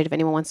recommended if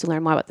anyone wants to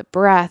learn more about the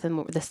breath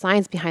and the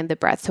science behind the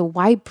breath. So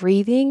why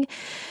breathing?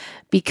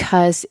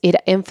 Because it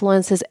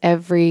influences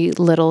every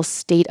little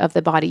state of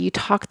the body. You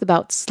talked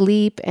about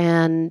sleep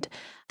and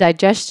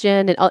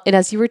digestion. And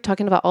as you were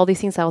talking about all these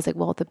things, I was like,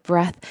 well, the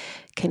breath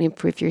can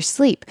improve your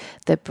sleep.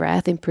 The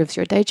breath improves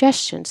your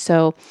digestion.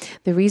 So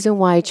the reason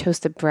why I chose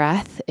the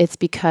breath, it's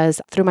because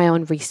through my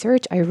own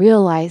research, I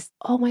realized,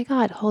 oh my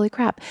God, holy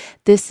crap.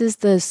 This is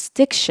the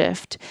stick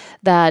shift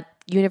that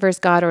universe,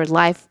 God, or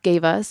life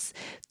gave us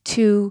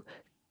to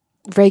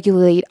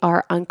regulate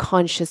our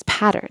unconscious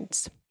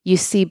patterns. You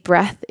see,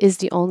 breath is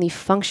the only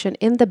function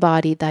in the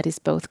body that is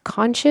both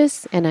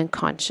conscious and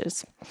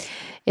unconscious.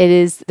 It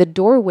is the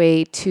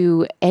doorway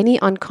to any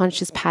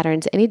unconscious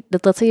patterns.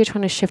 Let's say you're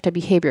trying to shift a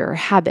behavior or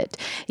habit.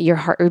 Your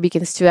heart rate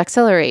begins to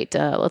accelerate.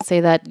 Let's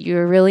say that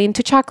you're really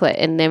into chocolate,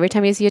 and every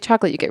time you see a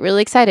chocolate, you get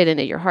really excited, and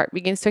your heart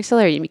begins to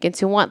accelerate. You begin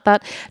to want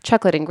that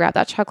chocolate and grab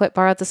that chocolate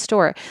bar at the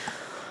store.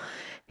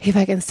 If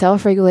I can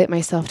self-regulate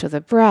myself to the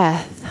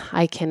breath,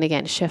 I can,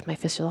 again, shift my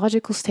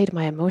physiological state,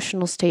 my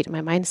emotional state, my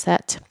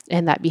mindset,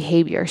 and that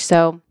behavior.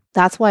 So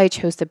that's why I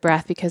chose the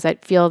breath, because I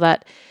feel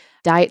that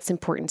diet's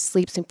important,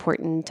 sleep's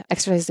important,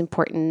 exercise is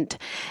important,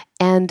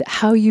 and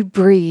how you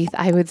breathe,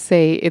 I would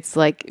say it's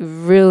like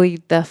really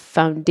the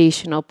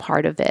foundational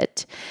part of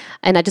it.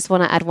 And I just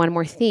want to add one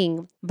more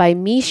thing. By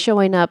me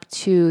showing up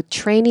to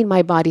training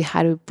my body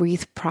how to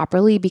breathe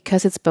properly,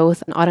 because it's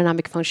both an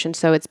autonomic function,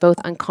 so it's both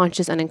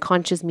unconscious and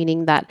unconscious,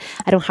 meaning that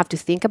I don't have to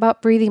think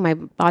about breathing. My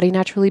body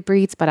naturally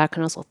breathes, but I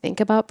can also think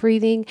about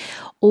breathing.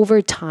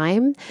 Over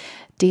time,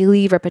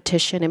 daily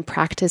repetition and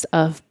practice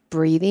of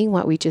breathing,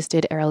 what we just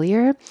did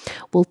earlier,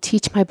 will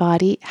teach my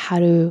body how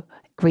to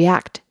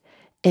react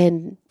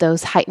in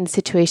those heightened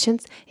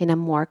situations in a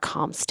more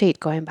calm state,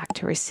 going back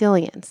to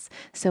resilience.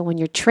 So when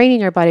you're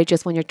training your body,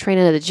 just when you're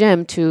training at the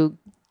gym to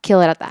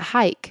kill it at that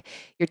hike.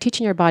 You're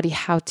teaching your body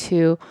how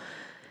to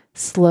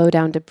slow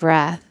down the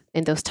breath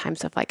in those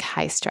times of like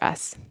high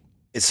stress.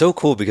 It's so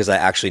cool because I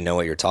actually know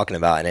what you're talking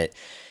about. And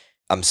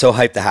I'm so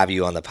hyped to have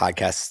you on the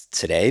podcast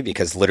today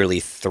because literally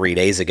 3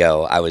 days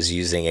ago, I was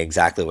using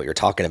exactly what you're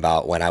talking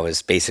about when I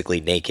was basically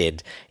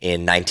naked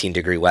in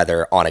 19-degree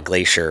weather on a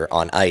glacier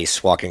on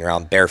ice, walking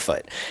around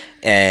barefoot.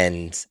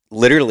 And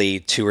literally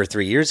 2 or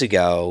 3 years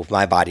ago,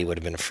 my body would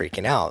have been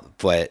freaking out.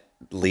 But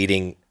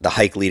the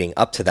hike leading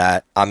up to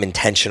that, I'm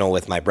intentional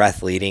with my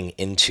breath leading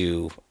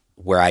into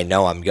where I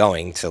know I'm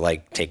going to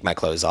like take my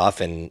clothes off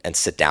and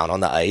sit down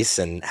on the ice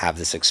and have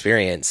this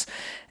experience.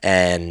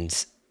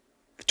 And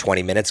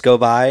 20 minutes go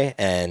by.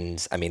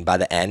 And I mean, by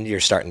the end, you're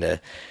starting to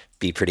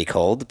be pretty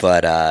cold.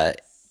 But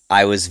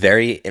I was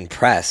very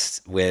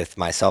impressed with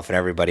myself and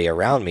everybody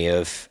around me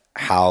of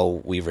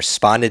how we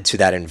responded to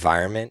that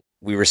environment.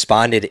 We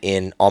responded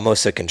in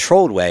almost a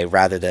controlled way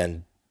rather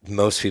than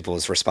most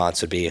people's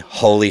response would be,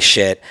 holy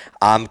shit,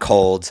 I'm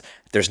cold.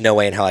 There's no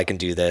way in hell I can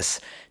do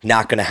this.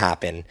 Not going to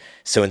happen.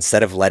 So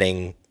instead of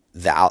letting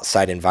the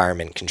outside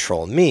environment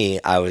control me,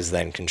 I was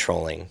then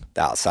controlling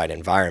the outside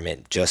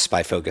environment just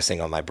by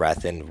focusing on my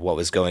breath and what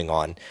was going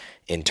on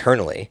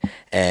internally.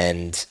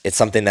 And it's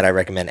something that I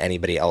recommend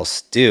anybody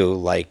else do.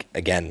 Like,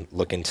 again,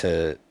 look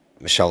into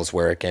Michelle's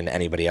work and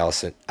anybody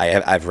else.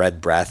 I've read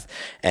Breath,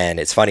 and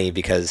it's funny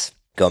because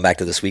going back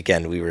to this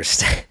weekend,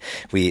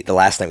 the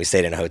last night we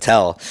stayed in a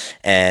hotel,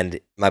 and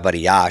my buddy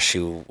Yash,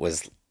 who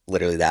was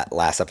literally that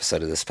last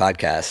episode of this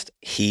podcast,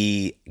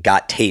 he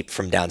got tape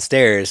from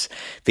downstairs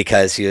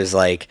because he was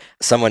like,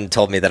 someone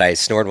told me that I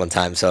snored one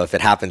time, so if it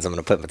happens, I'm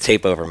going to put my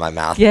tape over my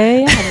mouth.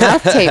 Yeah.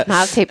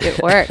 Mouth tape,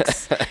 it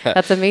works.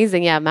 That's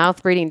amazing. Yeah,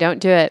 mouth breathing, don't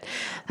do it.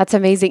 That's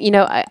amazing. You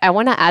know, I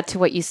want to add to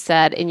what you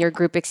said in your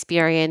group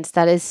experience.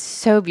 That is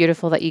so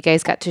beautiful that you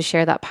guys got to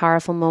share that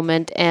powerful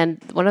moment.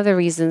 And one of the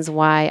reasons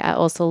why I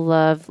also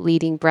love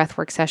leading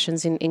breathwork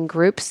sessions in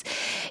groups,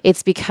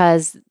 it's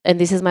because, and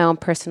this is my own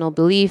personal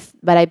belief,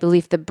 but I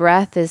believe the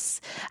breath is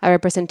a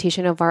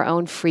representation of our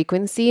own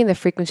frequency and the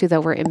frequency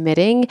that we're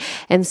emitting.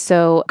 And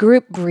so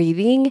group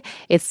breathing,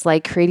 it's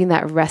like creating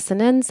that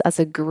resonance as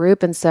a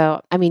group. And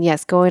so, I mean,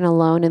 yes, going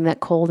alone in that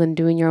cold and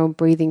doing your own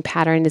breathing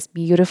pattern is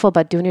beautiful,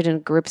 but doing it in a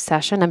group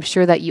session, I'm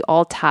sure that you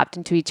all tapped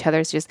into each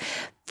other's just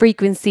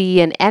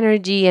frequency and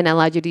energy and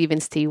allowed you to even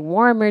stay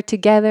warmer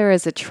together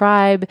as a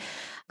tribe.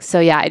 So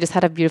yeah, I just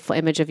had a beautiful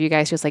image of you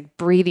guys just like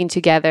breathing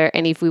together.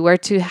 And if we were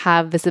to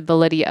have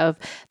visibility of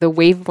the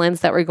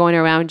wavelengths that were going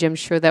around you, I'm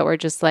sure that we're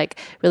just like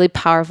really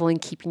powerful in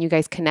keeping you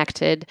guys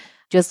connected.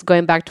 Just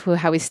going back to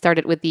how we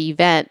started with the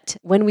event,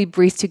 when we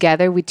breathe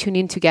together, we tune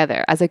in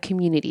together as a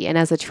community and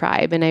as a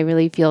tribe. And I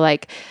really feel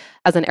like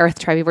as an Earth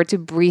tribe, if we were to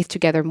breathe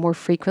together more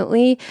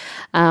frequently,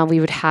 we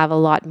would have a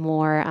lot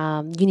more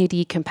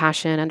unity,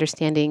 compassion,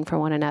 understanding for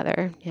one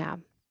another. Yeah.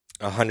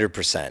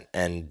 100%.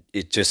 And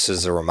it just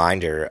is a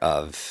reminder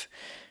of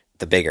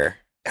the bigger,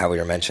 how we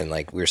were mentioned,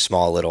 like we're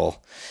small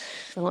little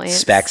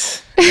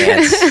specks,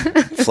 ants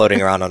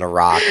floating around on a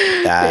rock.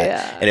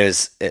 And it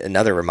was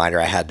another reminder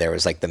I had there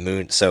was like the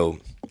moon. So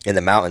in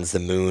the mountains, the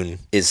moon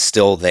is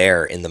still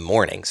there in the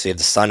morning. So you have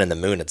the sun and the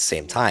moon at the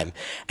same time.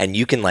 And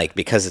you can like,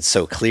 because it's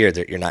so clear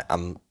that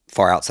I'm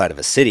far outside of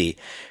a city,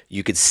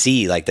 you could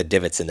see like the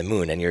divots in the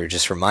moon. And you're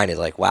just reminded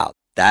like, wow,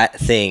 that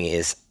thing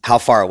is, how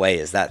far away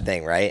is that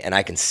thing, right? And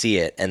I can see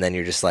it. And then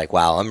you're just like,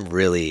 wow, I'm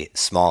really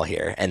small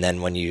here. And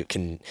then when you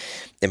can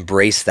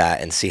embrace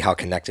that and see how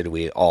connected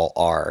we all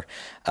are,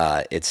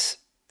 it's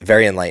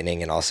very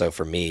enlightening. And also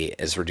for me,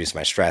 has reduced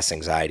my stress,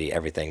 anxiety,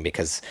 everything.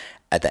 Because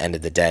at the end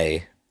of the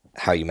day,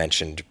 how you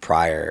mentioned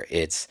prior,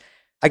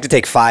 I could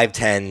take 5,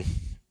 10,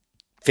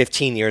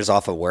 15 years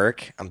off of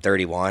work. I'm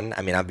 31.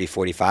 I mean, I'd be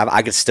 45.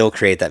 I could still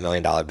create that $1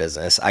 million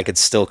business. I could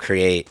still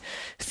create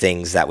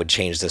things that would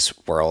change this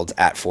world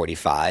at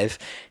 45.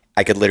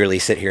 I could literally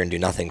sit here and do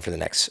nothing for the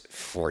next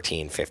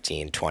 14,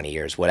 15, 20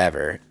 years,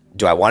 whatever.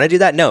 Do I want to do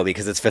that? No,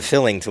 because it's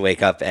fulfilling to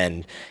wake up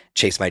and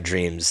chase my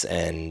dreams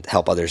and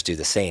help others do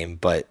the same.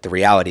 But the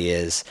reality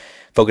is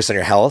focus on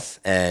your health,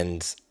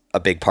 and a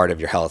big part of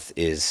your health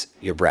is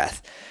your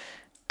breath.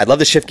 I'd love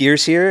to shift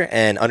gears here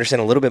and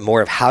understand a little bit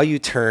more of how you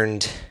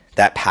turned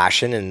that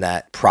passion and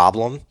that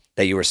problem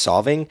that you were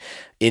solving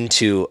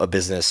into a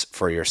business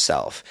for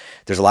yourself.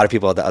 There's a lot of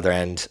people at the other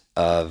end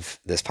of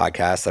this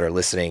podcast that are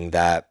listening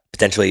that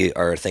potentially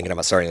are thinking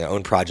about starting their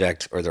own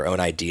project or their own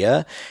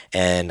idea.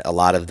 And a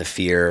lot of the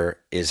fear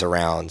is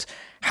around,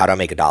 how do I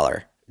make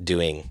 $1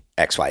 doing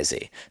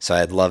XYZ? So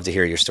I'd love to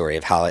hear your story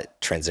of how it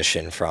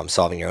transitioned from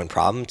solving your own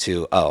problem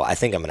to, I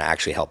think I'm going to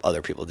actually help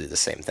other people do the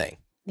same thing.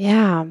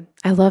 Yeah,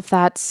 I love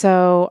that.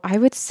 So I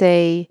would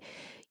say,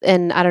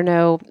 and I don't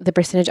know the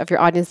percentage of your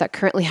audience that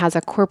currently has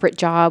a corporate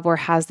job or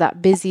has that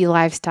busy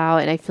lifestyle.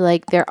 And I feel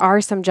like there are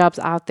some jobs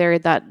out there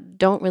that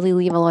don't really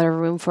leave a lot of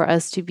room for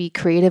us to be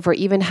creative or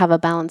even have a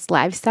balanced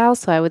lifestyle.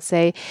 So I would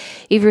say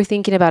if you're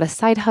thinking about a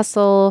side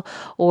hustle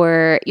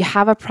or you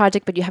have a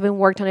project, but you haven't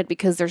worked on it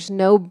because there's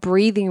no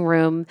breathing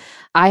room,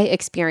 I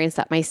experienced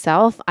that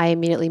myself. I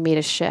immediately made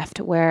a shift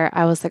where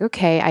I was like,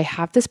 okay, I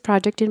have this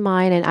project in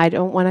mind and I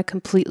don't want to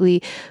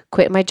completely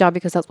quit my job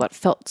because that's what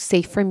felt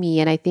safe for me.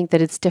 And I think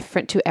that it's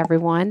different to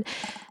everyone.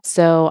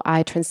 So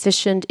I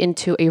transitioned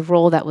into a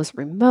role that was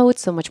remote,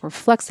 so much more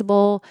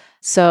flexible.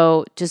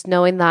 So just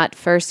knowing that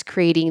first,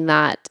 creating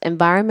that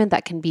environment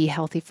that can be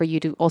healthy for you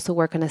to also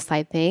work on a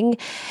side thing.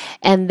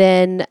 And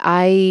then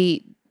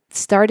I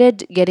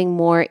started getting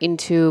more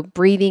into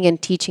breathing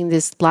and teaching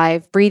these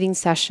live breathing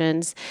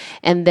sessions,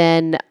 and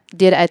then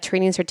did a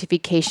training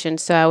certification.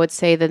 So I would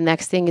say the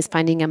next thing is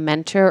finding a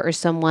mentor or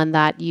someone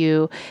that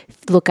you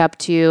look up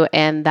to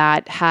and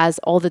that has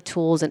all the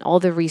tools and all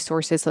the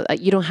resources so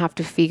that you don't have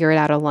to figure it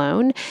out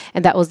alone.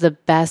 And that was the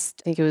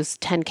best, I think it was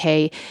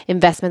 10K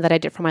investment that I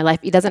did for my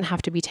life. It doesn't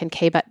have to be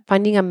 10K, but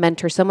finding a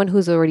mentor, someone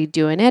who's already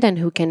doing it and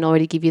who can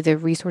already give you the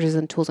resources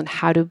and tools on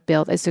how to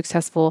build a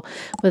successful,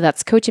 whether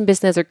that's coaching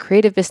business or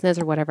creative business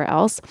or whatever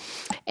else.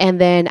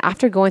 And then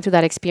after going through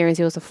that experience,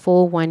 it was a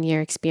full 1 year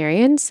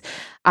experience.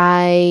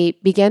 I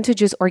began to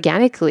just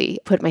organically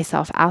put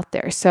myself out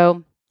there.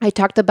 So I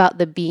talked about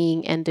the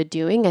being and the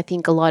doing. I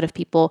think a lot of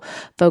people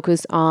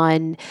focus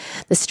on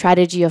the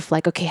strategy of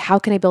like, okay, how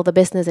can I build a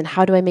business and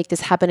how do I make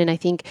this happen? And I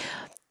think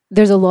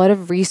there's a lot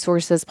of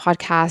resources,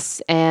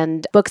 podcasts,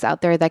 and books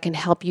out there that can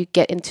help you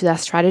get into that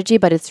strategy.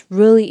 But it's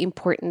really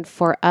important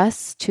for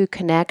us to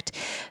connect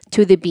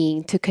to the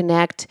being, to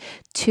connect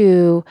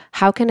to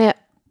how can I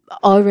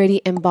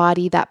already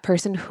embody that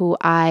person who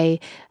I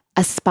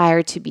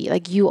aspire to be.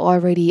 Like you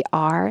already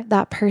are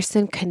that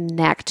person.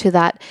 Connect to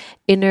that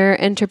inner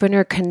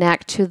entrepreneur,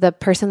 connect to the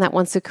person that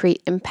wants to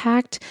create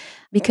impact,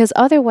 because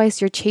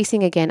otherwise you're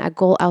chasing again a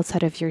goal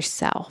outside of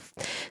yourself.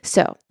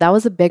 So that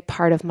was a big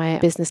part of my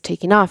business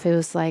taking off. It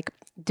was like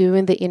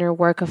doing the inner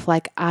work of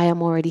like, I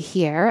am already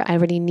here. I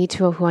already need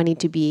to know who I need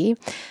to be,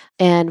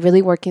 and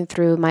really working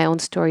through my own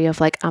story of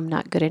like, I'm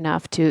not good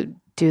enough to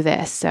do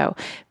this. So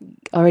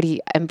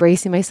already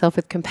embracing myself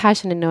with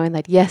compassion and knowing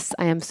that, yes,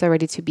 I am so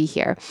ready to be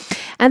here.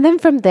 And then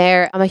from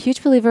there, I'm a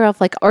huge believer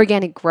of like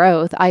organic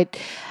growth. I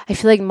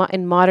feel like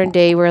in modern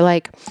day, we're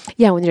like,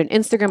 yeah, when you're on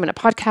Instagram and a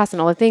podcast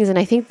and all the things. And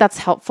I think that's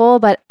helpful,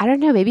 but I don't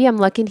know, maybe I'm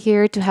lucky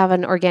here to have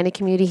an organic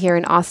community here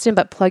in Austin,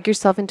 but plug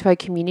yourself into a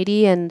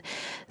community and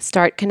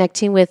start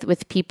connecting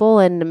with people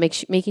and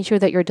making sure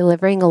that you're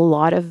delivering a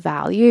lot of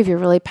value. If you're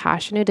really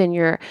passionate and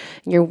you're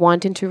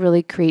wanting to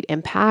really create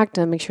impact,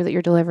 and make sure that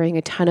you're delivering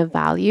a ton of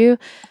value.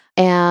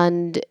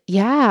 And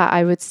yeah,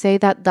 I would say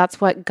that that's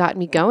what got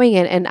me going.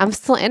 And I'm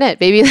still in it,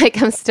 baby.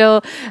 Like I'm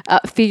still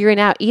figuring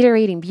out,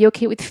 iterating, be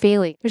okay with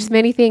failing. There's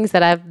many things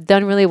that I've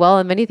done really well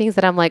and many things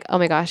that I'm like, oh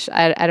my gosh,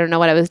 I don't know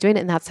what I was doing.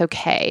 And that's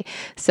okay.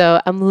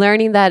 So I'm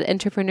learning that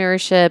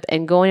entrepreneurship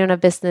and going on a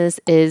business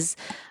is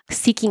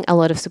seeking a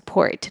lot of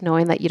support,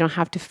 knowing that you don't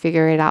have to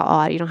figure it out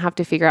all. You don't have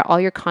to figure out all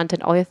your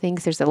content, all your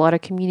things. There's a lot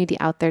of community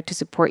out there to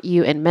support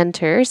you and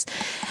mentors.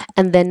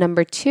 And then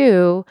number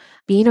two,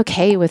 being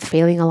okay with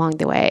failing along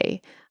the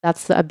way.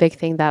 That's a big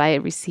thing that I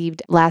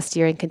received last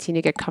year and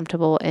continue to get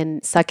comfortable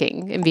in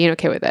sucking and being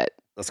okay with it.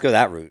 Let's go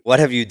that route. What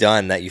have you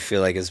done that you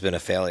feel like has been a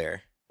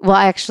failure? Well,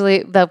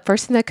 actually, the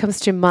person that comes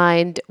to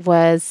mind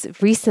was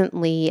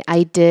recently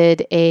I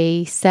did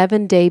a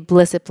 7-day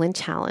Blissipline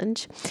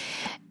challenge.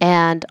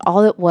 And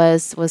all it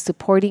was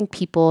supporting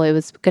people. It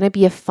was going to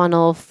be a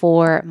funnel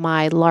for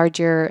my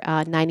larger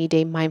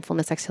 90-day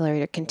mindfulness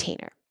accelerator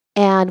container.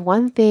 And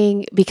one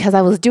thing, because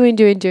I was doing,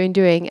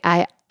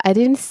 I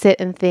didn't sit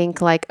and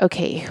think like,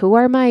 okay, who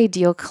are my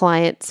ideal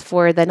clients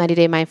for the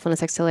 90-day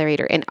mindfulness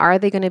accelerator? And are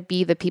they going to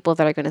be the people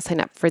that are going to sign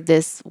up for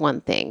this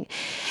one thing?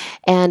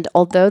 And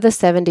although the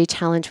 7-day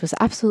challenge was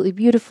absolutely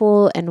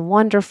beautiful and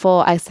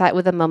wonderful, I sat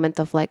with a moment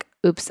of like,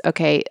 oops,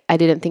 okay, I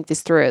didn't think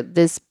this through.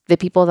 The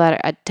people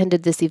that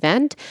attended this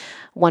event,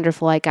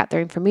 wonderful. I got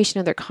their information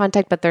and their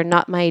contact, but they're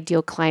not my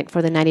ideal client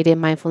for the 90-day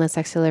mindfulness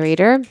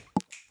accelerator.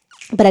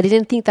 But I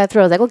didn't think that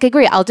through. I was like, okay,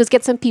 great. I'll just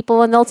get some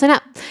people and they'll sign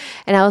up.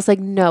 And I was like,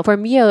 no, for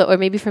me, or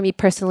maybe for me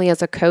personally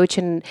as a coach,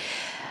 and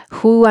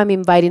who I'm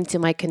inviting to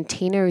my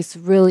container is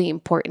really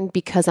important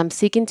because I'm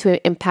seeking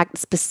to impact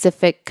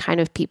specific kind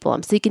of people.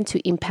 I'm seeking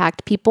to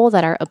impact people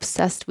that are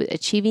obsessed with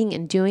achieving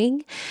and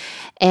doing.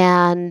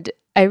 And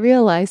I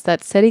realized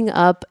that setting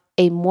up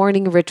a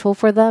morning ritual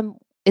for them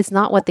is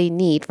not what they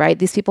need, right?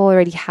 These people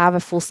already have a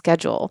full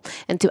schedule.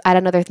 And to add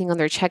another thing on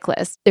their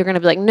checklist, they're going to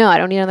be like, no, I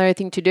don't need another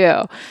thing to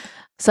do.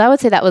 So I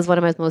would say that was one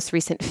of my most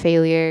recent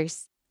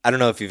failures. I don't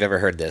know if you've ever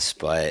heard this,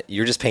 but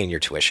you're just paying your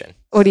tuition.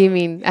 What do you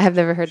mean? I have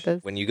never heard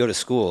this. When you go to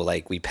school,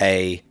 like we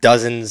pay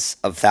dozens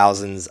of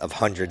thousands of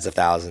hundreds of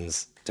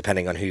thousands,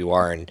 depending on who you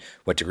are and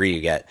what degree you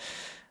get,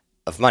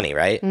 of money,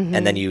 right? Mm-hmm.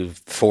 And then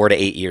 4 to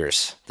 8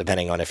 years,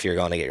 depending on if you're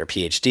going to get your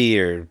PhD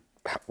or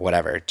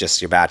whatever,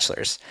 just your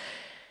bachelor's.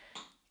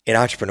 In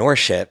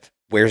entrepreneurship,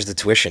 where's the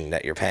tuition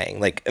that you're paying?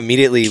 Like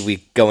immediately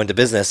we go into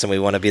business and we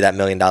want to be that $1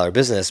 million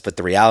business, but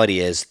the reality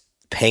is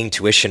paying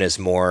tuition is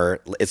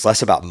it's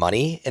less about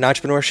money in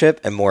entrepreneurship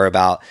and more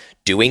about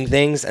doing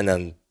things and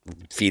then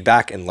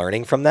feedback and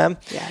learning from them.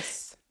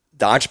 Yes.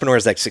 The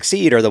entrepreneurs that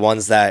succeed are the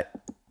ones that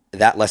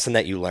lesson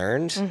that you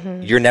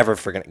learned, you're never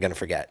going to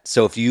forget.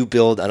 So if you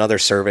build another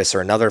service or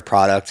another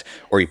product,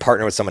 or you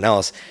partner with someone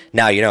else,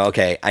 now you know,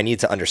 okay, I need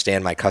to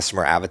understand my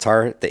customer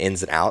avatar, the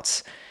ins and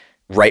outs,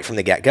 right from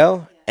the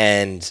get-go.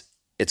 And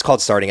it's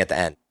called starting at the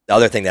end. The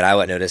other thing that I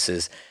would notice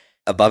is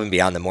above and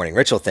beyond the morning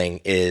ritual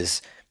thing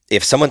is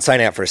if someone's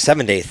signing up for a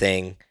 7-day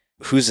thing,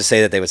 who's to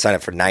say that they would sign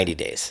up for 90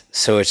 days?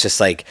 So it's just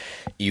like,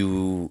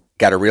 you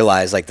got to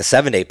realize like the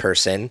 7-day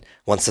person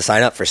wants to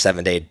sign up for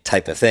 7-day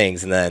type of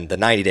things. And then the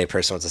 90-day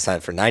person wants to sign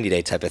up for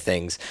 90-day type of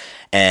things.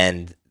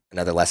 And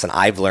another lesson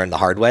I've learned the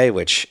hard way,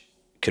 which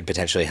could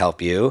potentially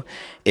help you,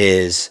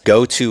 is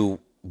go to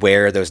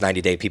where those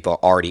 90-day people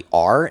already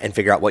are and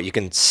figure out what you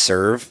can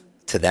serve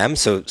to them.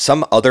 So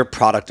some other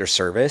product or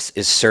service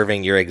is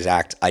serving your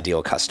exact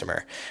ideal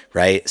customer,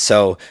 right?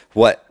 So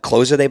what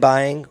clothes are they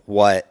buying?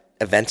 What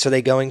events are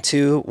they going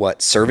to?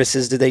 What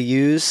services do they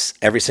use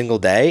every single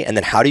day? And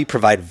then how do you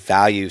provide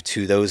value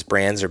to those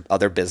brands or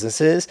other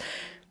businesses?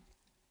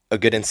 A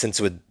good instance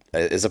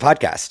is a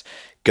podcast.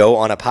 Go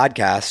on a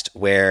podcast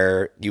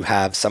where you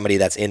have somebody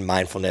that's in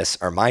mindfulness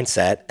or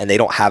mindset, and they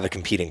don't have a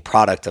competing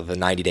product of a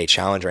 90-day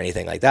challenge or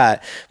anything like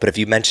that. But if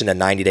you mention a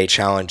 90-day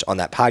challenge on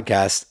that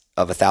podcast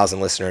of 1,000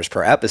 listeners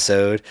per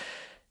episode,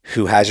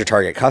 who has your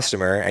target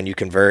customer, and you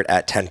convert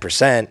at 10%,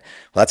 well,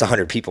 that's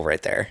 100 people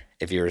right there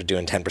if you were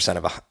doing 10%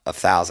 of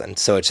 1,000.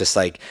 So it's just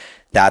like,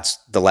 that's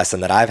the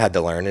lesson that I've had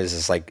to learn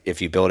is like,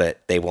 if you build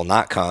it, they will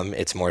not come.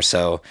 It's more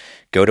so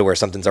go to where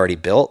something's already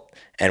built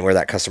and where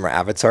that customer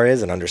avatar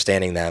is and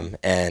understanding them,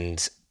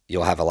 and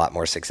you'll have a lot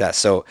more success.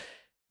 So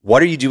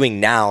what are you doing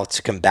now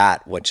to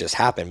combat what just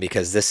happened?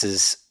 Because this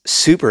is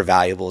super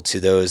valuable to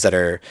those that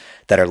are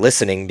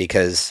listening,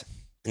 because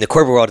in the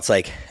corporate world, it's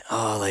like,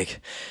 oh,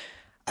 like,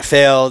 I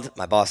failed,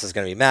 my boss is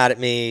going to be mad at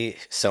me,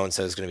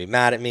 so-and-so is going to be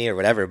mad at me or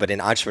whatever. But in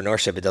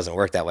entrepreneurship, it doesn't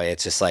work that way.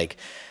 It's just like,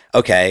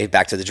 okay,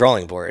 back to the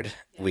drawing board.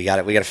 We got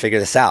to figure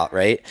this out,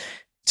 right?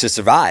 To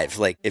survive.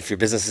 Like if your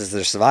business is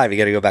to survive, you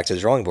got to go back to the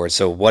drawing board.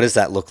 So what does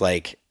that look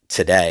like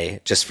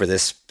today, just for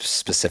this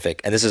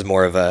specific, and this is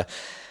more of a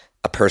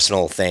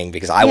personal thing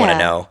because I want to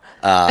know,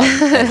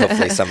 and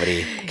hopefully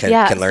somebody can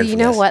learn from this. You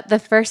know what? The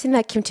first thing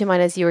that came to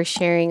mind as you were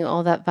sharing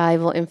all that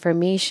valuable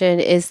information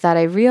is that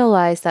I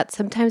realized that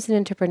sometimes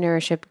in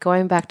entrepreneurship,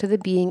 going back to the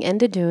being and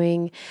the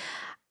doing,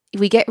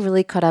 we get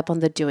really caught up on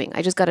the doing.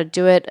 I just got to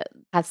do it.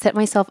 I've set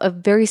myself a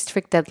very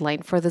strict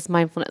deadline for this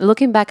mindfulness.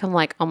 Looking back, I'm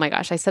like, oh my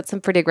gosh, I set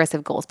some pretty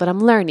aggressive goals, but I'm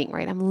learning,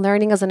 right? I'm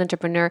learning as an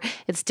entrepreneur.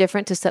 It's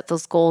different to set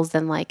those goals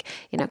than like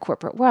in a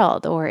corporate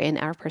world or in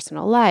our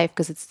personal life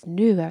because it's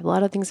new. A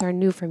lot of things are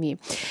new for me.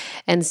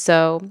 And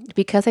so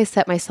because I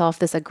set myself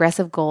this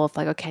aggressive goal of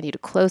like, okay, I need to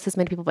close this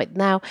many people, but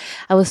now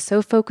I was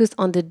so focused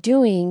on the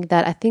doing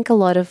that I think a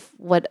lot of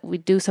what we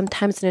do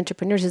sometimes in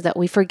entrepreneurs is that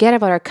we forget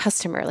about our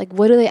customer. Like,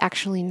 what do they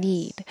actually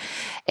need?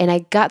 And I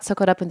got so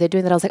caught up in the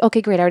doing that I was like,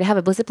 okay, great. I already have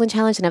a Discipline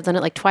challenge and I've done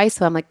it like twice.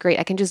 So I'm like, great,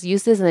 I can just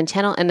use this and then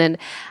channel. And then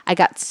I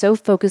got so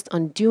focused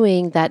on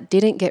doing that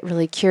didn't get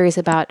really curious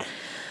about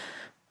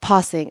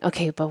pausing.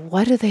 Okay, but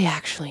what do they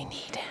actually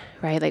need?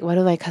 Right? Like, what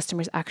do my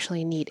customers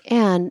actually need?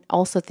 And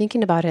also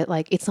thinking about it,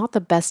 like, it's not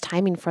the best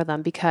timing for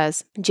them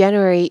because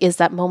January is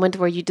that moment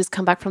where you just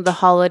come back from the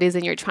holidays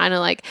and you're trying to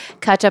like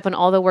catch up on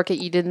all the work that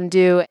you didn't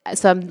do.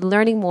 So I'm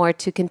learning more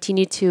to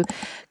continue to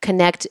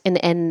connect.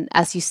 And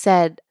as you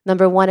said,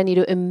 number one, I need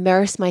to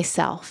immerse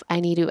myself. I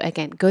need to,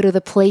 again, go to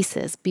the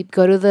places,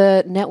 go to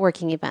the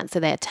networking events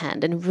that I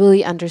attend and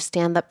really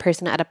understand that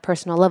person at a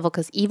personal level.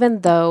 Because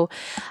even though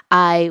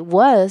I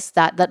was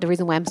that the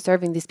reason why I'm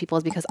serving these people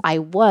is because I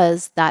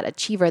was that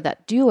achiever,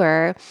 that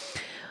doer,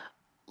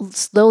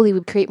 slowly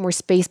we create more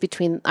space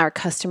between our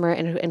customer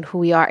and who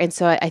we are. And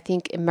so I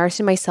think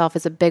immersing myself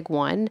is a big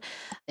one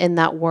in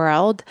that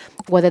world,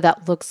 whether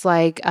that looks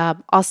like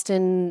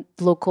Austin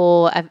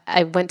local.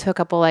 I went to a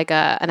couple like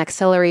an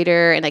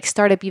accelerator and like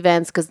startup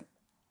events because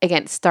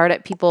again,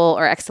 startup people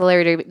or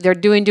accelerator, they're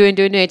doing,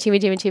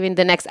 achieving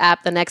the next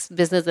app, the next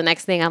business, the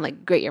next thing. I'm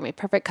like, great, you're my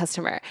perfect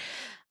customer.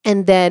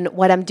 And then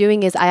what I'm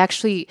doing is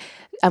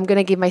I'm going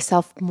to give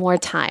myself more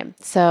time.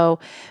 So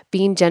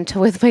being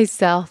gentle with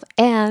myself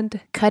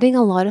and cutting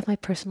a lot of my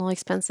personal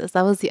expenses.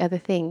 That was the other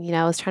thing. You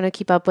know, I was trying to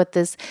keep up with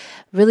this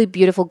really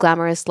beautiful,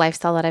 glamorous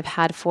lifestyle that I've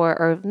had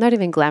or not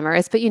even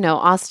glamorous, but, you know,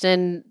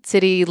 Austin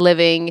city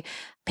living,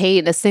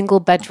 paying a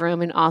single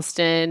bedroom in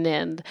Austin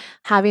and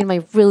having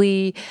my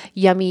really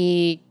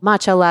yummy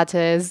matcha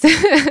lattes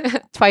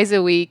twice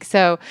a week.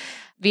 So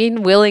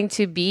being willing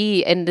to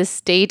be in this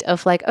state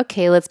of like,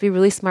 okay, let's be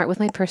really smart with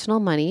my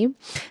personal money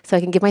so I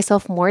can give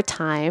myself more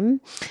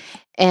time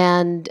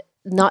and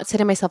not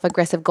setting myself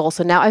aggressive goals.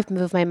 So now I've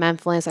moved my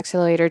mindfulness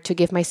accelerator to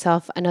give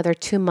myself another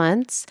 2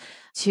 months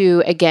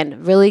to,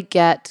 again, really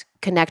get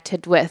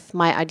connected with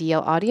my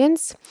ideal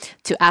audience,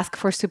 to ask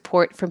for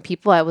support from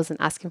people I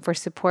wasn't asking for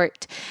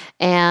support,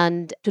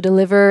 and to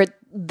deliver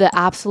the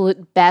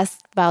absolute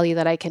best value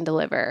that I can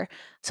deliver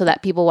so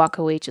that people walk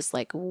away just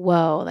like,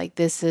 whoa, like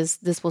this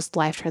was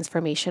life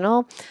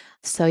transformational.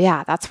 So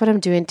yeah, that's what I'm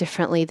doing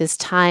differently this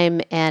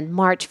time. And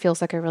March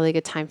feels like a really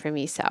good time for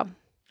me. So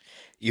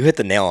You hit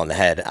the nail on the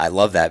head. I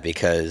love that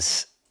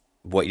because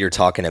what you're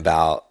talking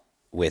about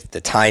with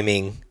the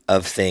timing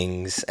of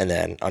things and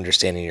then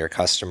understanding your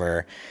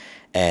customer,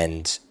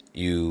 and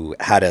you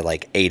had a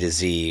like A to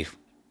Z.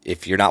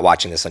 If you're not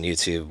watching this on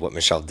YouTube, what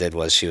Michelle did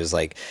was she was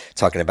like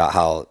talking about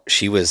how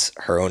she was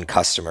her own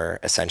customer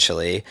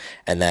essentially,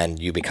 and then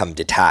you become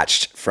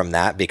detached from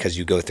that because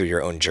you go through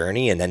your own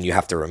journey, and then you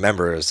have to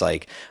remember it was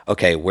like,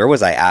 okay, where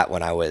was I at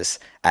when I was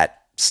at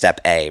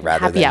step A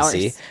rather happy than hours.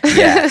 Z?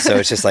 Yeah, so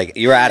it's just like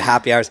you were at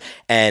happy hours,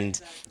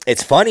 and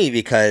it's funny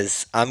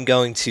because I'm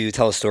going to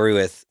tell a story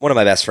with one of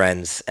my best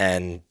friends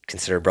and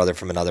consider a brother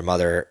from another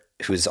mother,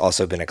 who's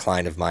also been a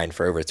client of mine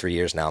for over 3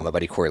 years now. My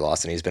buddy Corey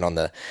Lawson, he's been on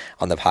the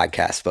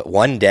podcast. But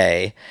one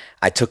day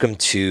I took him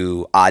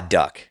to Odd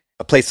Duck,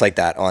 a place like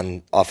that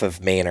off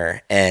of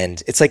Manor,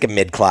 and it's like a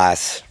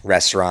mid-class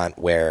restaurant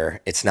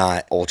where it's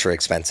not ultra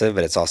expensive,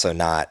 but it's also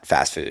not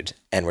fast food.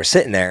 And we're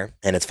sitting there,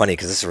 and it's funny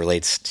because this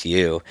relates to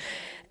you.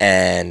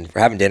 And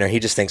we're having dinner. He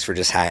just thinks we're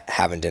just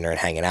having dinner and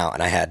hanging out,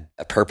 and I had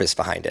a purpose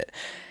behind it.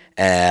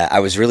 I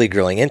was really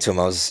grilling into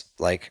him. I was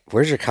like,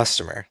 where's your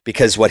customer?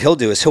 Because what he'll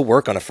do is he'll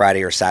work on a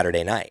Friday or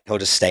Saturday night. He'll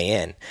just stay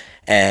in.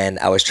 And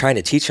I was trying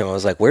to teach him. I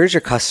was like, where's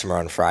your customer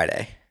on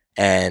Friday?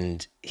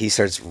 And he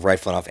starts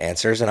rifling off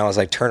answers. And I was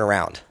like, turn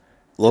around.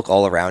 Look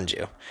all around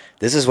you.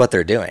 This is what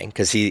they're doing.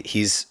 Because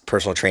he's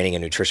personal training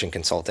and nutrition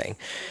consulting.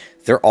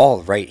 They're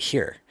all right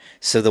here.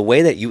 So the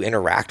way that you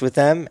interact with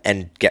them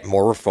and get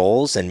more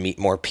referrals and meet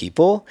more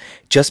people,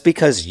 just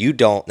because you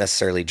don't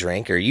necessarily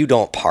drink or you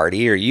don't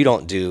party or you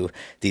don't do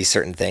these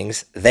certain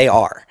things, they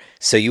are.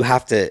 So you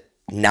have to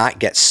not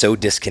get so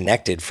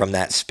disconnected from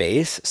that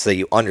space so that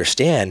you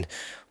understand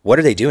what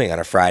are they doing on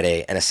a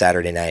Friday and a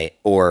Saturday night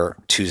or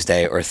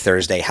Tuesday or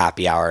Thursday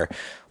happy hour.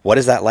 What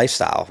is that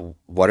lifestyle?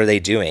 What are they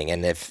doing?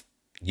 And if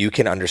you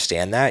can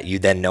understand that, you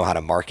then know how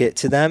to market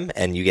to them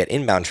and you get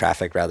inbound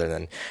traffic rather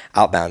than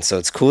outbound. So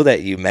it's cool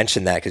that you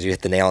mentioned that because you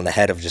hit the nail on the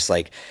head of just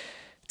like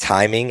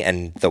timing,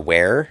 and the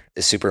where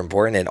is super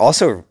important. And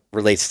also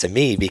relates to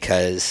me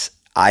because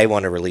I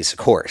want to release a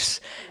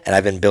course, and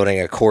I've been building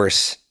a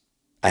course.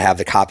 I have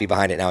the copy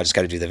behind it now. I just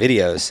got to do the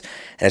videos.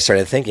 And I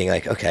started thinking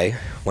like, okay,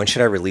 when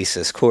should I release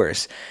this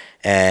course?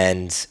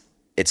 And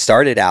it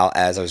started out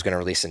as I was going to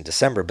release in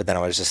December, but then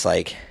I was just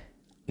like,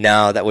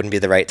 no, that wouldn't be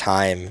the right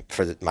time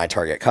for my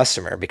target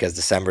customer, because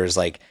December is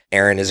like,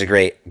 Erin is a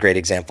great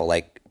example.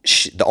 Like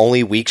the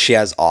only week she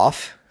has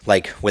off,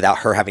 like without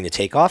her having to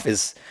take off,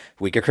 is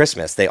week of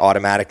Christmas. They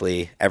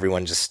automatically,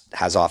 everyone just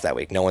has off that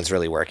week. No one's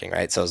really working,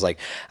 right? So I was like,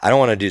 I don't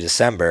want to do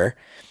December.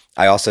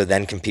 I also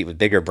then compete with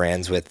bigger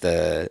brands with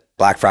the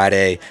Black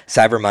Friday,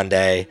 Cyber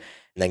Monday,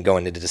 and then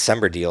going into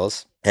December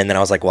deals. And then I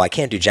was like, well, I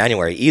can't do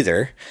January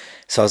either.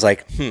 So I was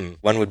like,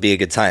 when would be a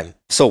good time?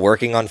 Still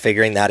working on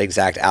figuring that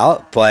exact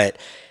out, but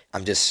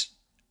I'm just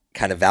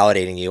kind of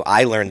validating you.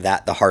 I learned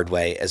that the hard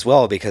way as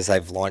well, because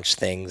I've launched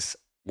things.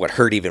 What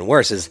hurt even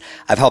worse is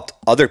I've helped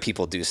other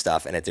people do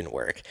stuff and it didn't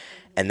work.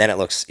 And then it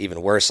looks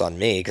even worse on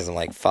me because I'm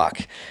like,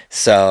 fuck.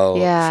 So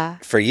Yeah.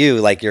 For you,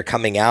 like you're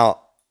coming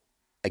out,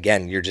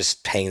 again, you're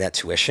just paying that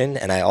tuition.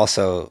 And I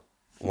also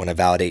want to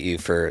validate you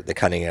for the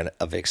cutting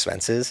of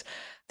expenses.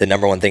 The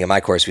number one thing in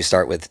my course we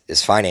start with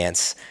is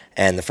finance.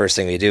 And the first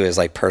thing we do is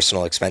like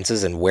personal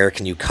expenses and where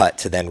can you cut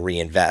to then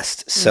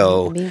reinvest.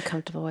 So being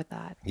comfortable with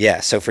that.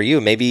 Yeah. So for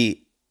you,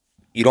 maybe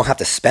you don't have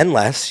to spend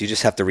less. You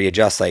just have to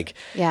readjust. Like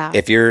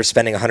if you're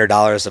spending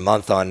 $100 a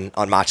month on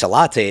matcha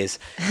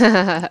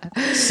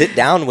lattes, sit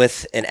down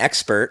with an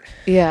expert,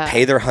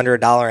 pay their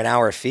 $100 an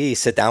hour fee,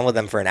 sit down with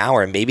them for an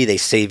hour, and maybe they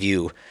save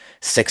you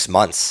 6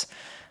 months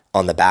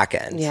on the back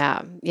end.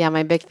 Yeah.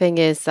 My big thing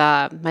is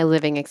my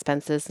living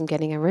expenses and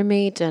getting a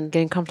roommate and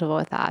getting comfortable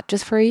with that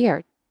just for a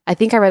year. I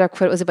think I read a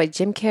quote, was it by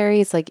Jim Carrey?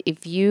 It's like,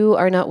 if you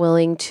are not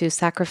willing to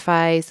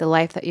sacrifice the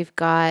life that you've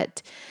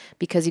got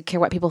because you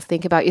care what people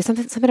think about you,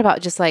 something about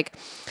just like,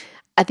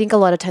 I think a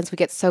lot of times we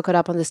get so caught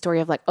up on the story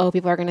of like, oh,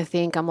 people are going to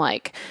think I'm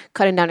like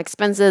cutting down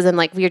expenses. And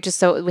like, we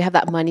have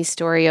that money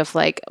story of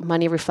like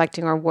money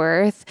reflecting our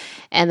worth,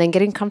 and then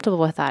getting comfortable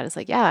with that. It's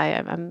like,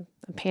 yeah, I'm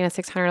paying a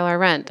 $600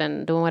 rent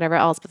and doing whatever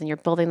else, but then you're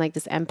building like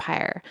this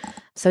empire.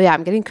 So yeah,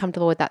 I'm getting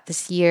comfortable with that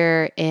this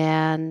year.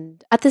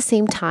 And at the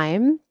same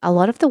time, a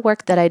lot of the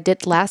work that I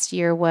did last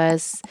year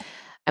was,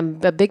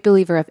 I'm a big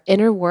believer of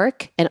inner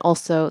work and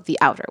also the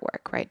outer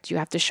work, right? You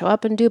have to show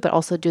up and do, but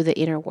also do the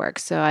inner work.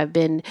 So I've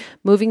been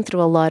moving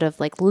through a lot of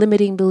like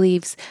limiting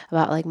beliefs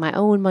about like my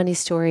own money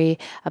story,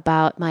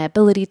 about my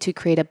ability to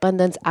create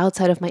abundance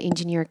outside of my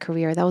engineer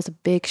career. That was a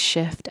big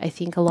shift. I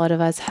think a lot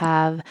of us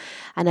have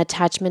an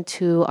attachment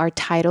to our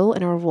title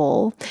and our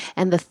role,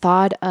 and the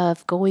thought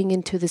of going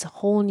into this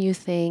whole new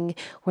thing,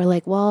 we're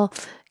like, well,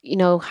 you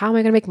know, how am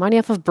I going to make money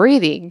off of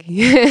breathing?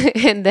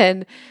 And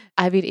then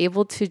I've been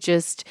able to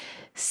just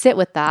sit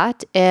with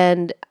that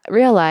and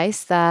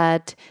realize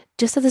that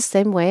just in the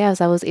same way as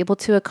I was able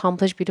to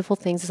accomplish beautiful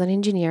things as an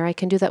engineer, I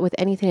can do that with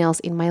anything else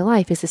in my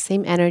life. It's the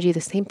same energy,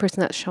 the same person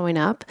that's showing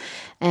up.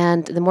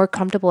 And the more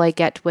comfortable I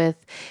get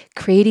with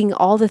creating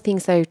all the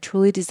things that I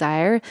truly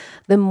desire,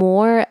 the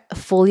more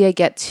fully I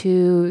get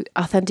to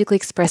authentically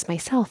express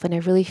myself. And I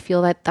really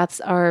feel that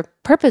that's our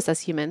purpose as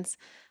humans.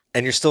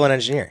 And you're still an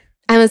engineer.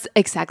 I'm still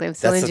an engineer.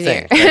 That's the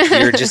thing.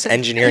 Like, you're just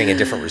engineering a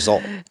different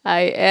result.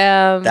 I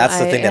am. That's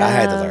the thing that I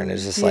had to learn.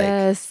 Is just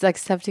yes,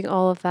 accepting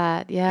all of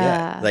that.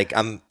 Yeah. Like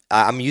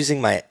I'm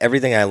using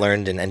everything I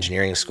learned in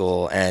engineering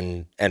school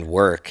and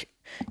work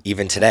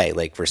even today.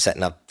 Like we're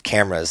setting up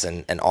cameras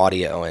and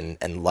audio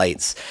and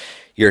lights.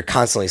 You're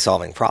constantly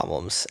solving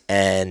problems,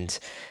 and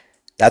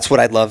that's what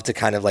I'd love to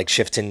kind of like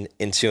shift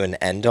into an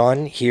end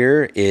on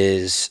here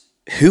is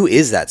who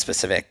is that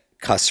specific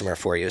customer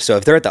for you? So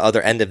if they're at the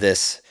other end of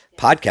this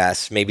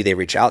podcast, maybe they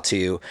reach out to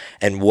you,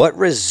 and what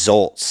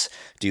results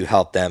do you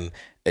help them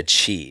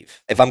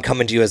achieve? If I'm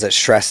coming to you as a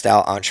stressed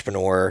out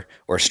entrepreneur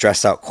or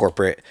stressed out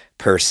corporate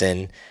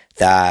person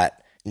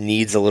that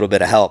needs a little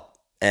bit of help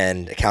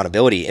and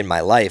accountability in my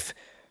life,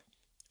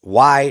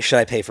 why should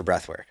I pay for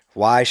breathwork?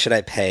 Why should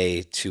I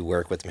pay to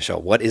work with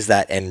Michelle? What is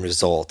that end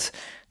result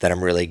that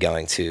I'm really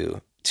going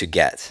to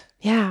get?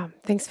 Yeah,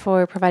 thanks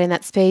for providing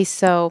that space.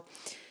 So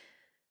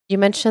you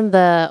mentioned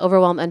the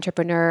overwhelmed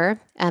entrepreneur,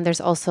 and there's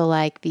also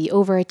like the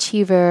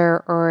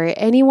overachiever or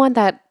anyone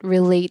that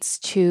relates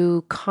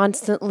to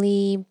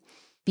constantly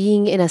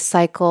being in a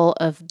cycle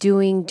of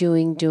doing,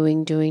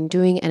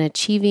 and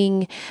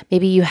achieving.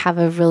 Maybe you have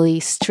a really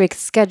strict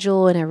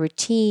schedule and a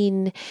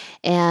routine,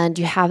 and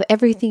you have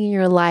everything in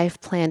your life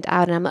planned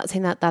out. And I'm not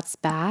saying that that's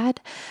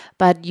bad,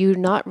 but you're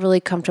not really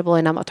comfortable,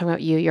 and I'm not talking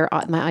about you, you're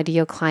my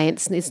ideal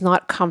client, is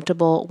not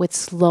comfortable with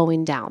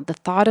slowing down. The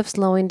thought of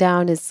slowing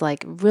down is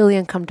like really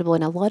uncomfortable.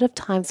 And a lot of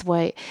times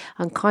why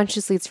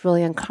unconsciously it's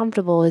really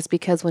uncomfortable is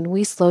because when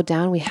we slow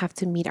down, we have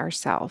to meet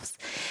ourselves.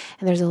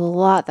 And there's a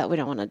lot that we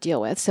don't want to deal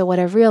with. So what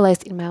I've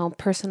realized in my own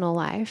personal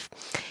life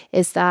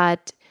is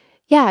that,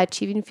 yeah,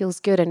 achieving feels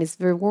good and is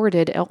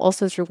rewarded. It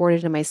also is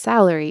rewarded in my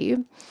salary.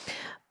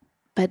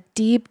 But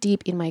deep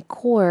in my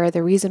core,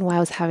 the reason why I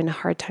was having a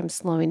hard time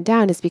slowing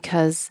down is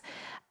because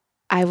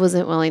I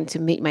wasn't willing to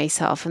meet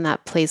myself in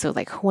that place of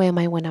like, who am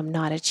I when I'm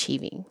not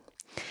achieving?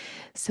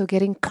 So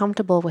getting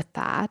comfortable with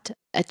that,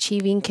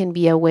 achieving can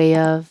be a way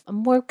of a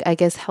more, I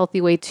guess,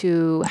 healthy way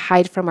to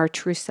hide from our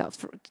true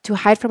self, to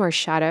hide from our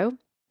shadow.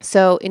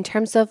 So in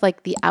terms of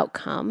like the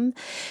outcome,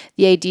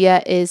 the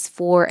idea is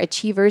for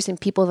achievers and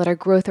people that are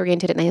growth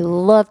oriented. And I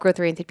love growth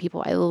oriented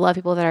people. I love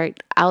people that are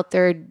out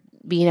there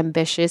being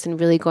ambitious and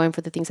really going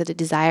for the things that they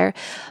desire,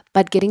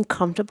 but getting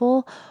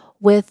comfortable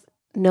with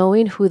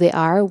knowing who they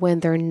are when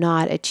they're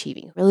not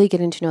achieving, really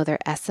getting to know their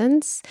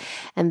essence,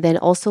 and then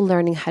also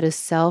learning how to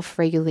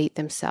self-regulate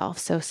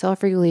themselves. So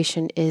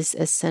self-regulation is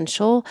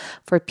essential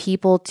for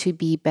people to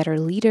be better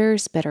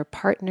leaders, better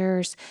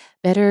partners,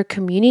 better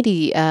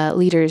community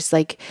leaders.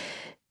 Like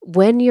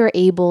when you're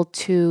able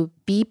to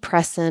be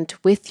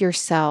present with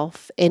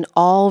yourself in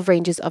all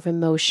ranges of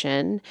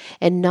emotion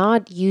and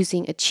not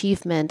using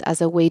achievement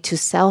as a way to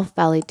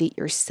self-validate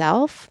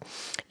yourself,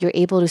 you're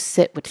able to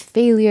sit with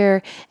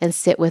failure and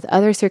sit with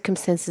other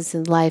circumstances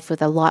in life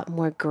with a lot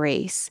more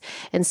grace.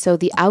 And so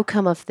the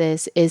outcome of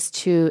this is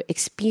to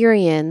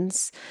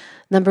experience,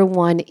 number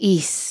one,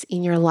 ease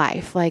in your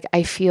life. Like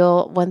I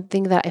feel one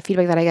thing that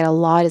feedback that I get a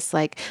lot is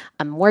like,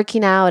 I'm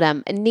working out,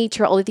 I'm in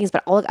nature, all the things,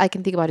 but all I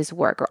can think about is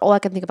work, or all I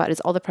can think about is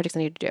all the projects I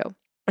need to do.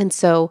 And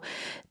so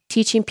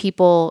teaching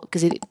people,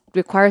 because it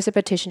requires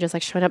repetition, just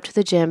like showing up to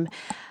the gym,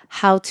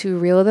 how to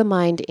reel the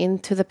mind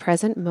into the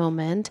present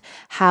moment.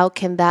 How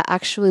can that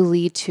actually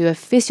lead to a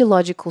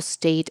physiological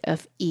state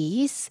of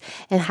ease?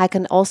 And how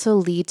can also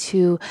lead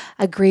to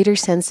a greater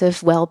sense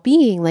of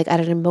well-being, like at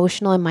an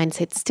emotional and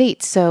mindset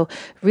state. So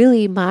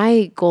really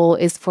my goal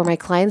is for my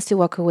clients to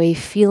walk away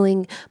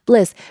feeling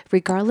bliss,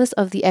 regardless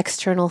of the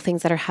external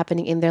things that are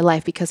happening in their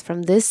life. Because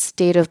from this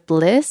state of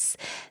bliss,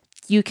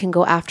 you can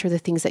go after the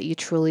things that you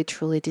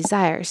truly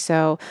desire.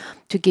 So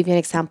to give you an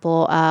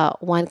example,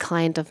 one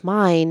client of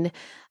mine,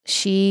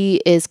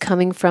 she is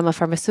coming from a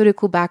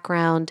pharmaceutical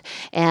background,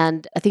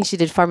 and I think she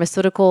did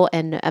pharmaceutical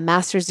and a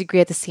master's degree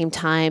at the same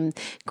time.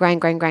 Grind,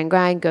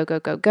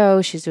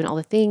 go. She's doing all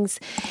the things.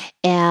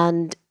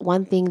 And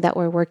one thing that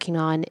we're working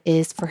on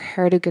is for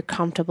her to get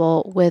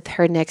comfortable with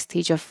her next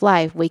stage of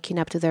life, waking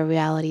up to the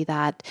reality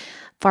that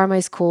pharma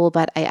is cool,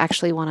 but I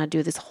actually want to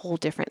do this whole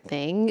different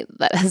thing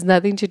that has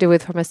nothing to do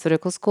with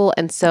pharmaceutical school.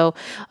 And so,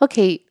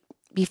 okay,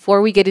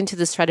 before we get into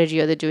the strategy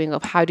or the doing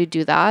of how to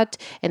do that,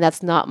 and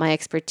that's not my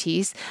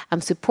expertise, I'm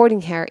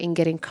supporting her in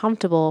getting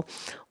comfortable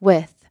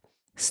with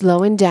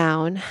slowing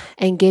down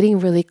and getting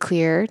really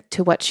clear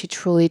to what she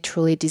truly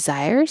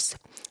desires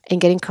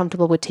and getting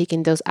comfortable with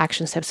taking those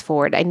action steps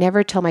forward. I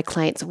never tell my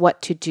clients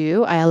what to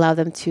do. I allow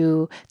them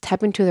to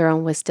tap into their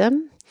own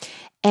wisdom.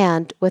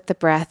 And with the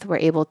breath, we're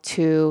able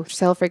to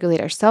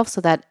self-regulate ourselves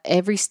so that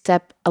every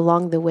step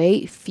along the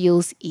way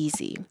feels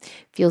easy.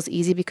 Feels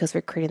easy because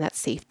we're creating that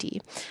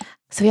safety.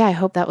 So yeah, I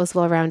hope that was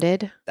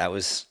well-rounded. That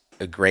was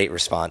a great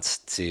response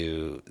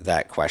to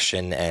that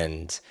question.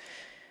 And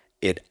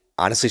it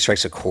honestly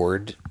strikes a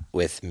chord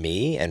with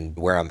me and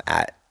where I'm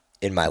at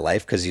in my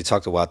life, because you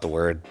talked about the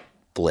word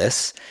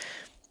bliss.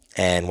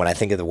 And when I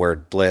think of the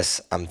word bliss,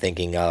 I'm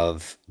thinking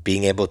of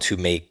being able to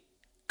make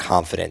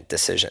confident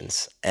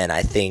decisions. And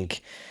I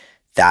think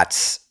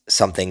that's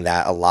something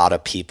that a lot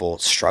of people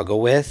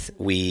struggle with.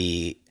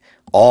 We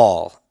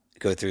all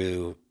go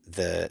through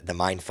the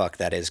mind fuck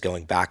that is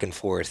going back and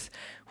forth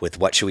with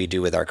what should we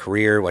do with our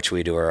career, what should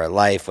we do with our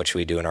life, what should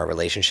we do in our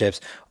relationships,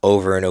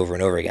 over and over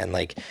and over again.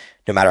 Like,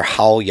 no matter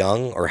how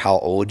young or how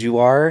old you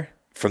are,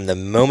 from the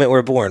moment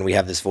we're born, we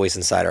have this voice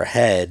inside our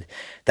head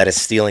that is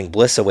stealing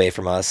bliss away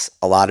from us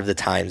a lot of the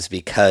times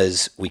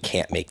because we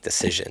can't make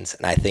decisions.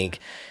 And I think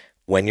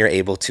when you're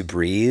able to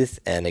breathe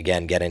and,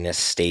 again, get in a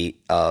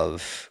state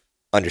of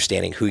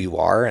understanding who you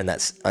are, and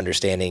that's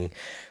understanding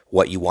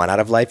what you want out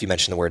of life. You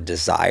mentioned the word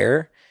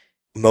desire.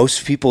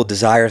 Most people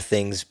desire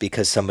things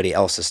because somebody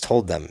else has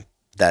told them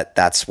that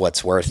that's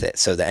what's worth it.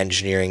 So the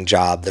engineering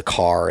job, the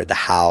car, the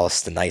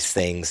house, the nice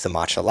things, the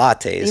matcha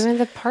lattes. Even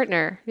the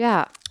partner.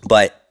 Yeah.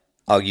 But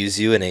I'll use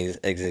you as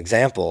an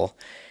example.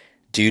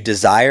 Do you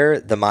desire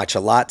the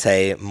matcha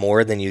latte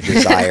more than you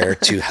desire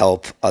to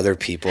help other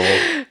people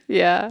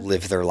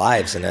live their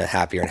lives in a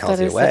happier and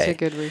healthier way? That is such a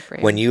good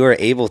reframe. When you are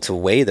able to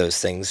weigh those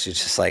things, you're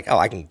just like, oh,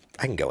 I can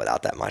go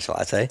without that matcha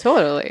latte.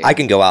 Totally. I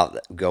can go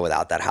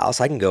without that house.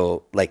 I can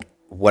go, like,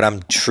 what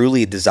I'm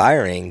truly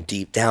desiring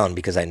deep down,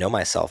 because I know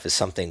myself, is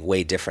something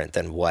way different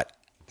than what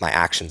my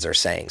actions are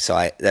saying.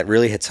 So that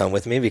really hits home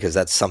with me, because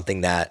that's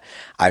something that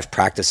I've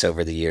practiced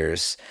over the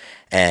years.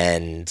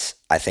 And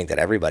I think that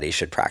everybody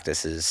should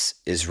practice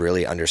is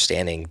really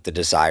understanding the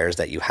desires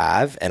that you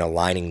have and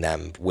aligning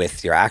them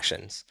with your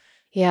actions.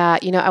 Yeah,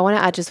 I want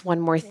to add just one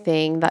more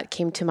thing that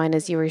came to mind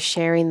as you were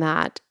sharing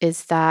that,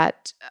 is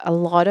that a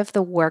lot of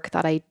the work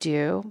that I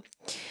do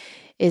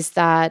is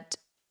that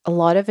a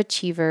lot of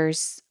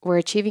achievers, we're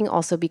achieving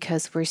also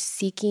because we're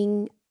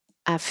seeking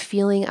a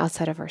feeling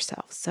outside of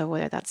ourselves. So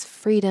whether that's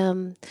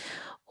freedom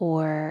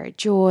or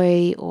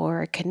joy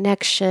or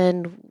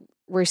connection,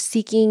 we're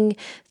seeking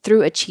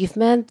through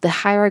achievement. The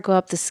higher I go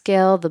up the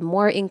scale, the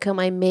more income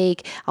I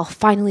make, I'll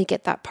finally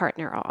get that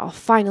partner, or I'll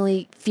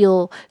finally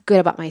feel good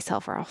about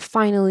myself, or I'll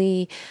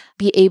finally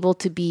be able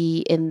to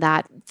be in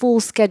that full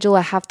schedule.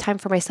 I have time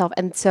for myself.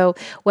 And so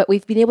what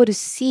we've been able to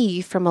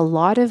see from a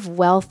lot of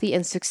wealthy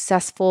and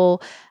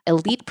successful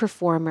elite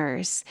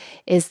performers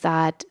is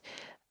that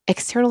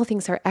external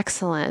things are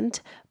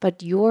excellent,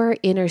 but your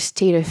inner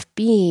state of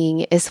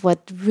being is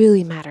what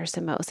really matters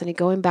the most. And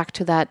going back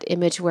to that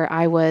image where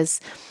I was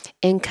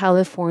in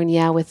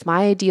California with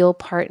my ideal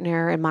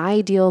partner and my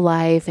ideal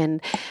life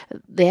and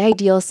the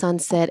ideal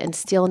sunset, and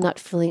still not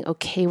feeling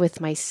okay with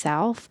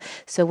myself.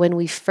 So when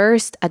we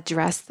first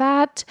address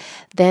that,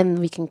 then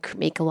we can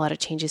make a lot of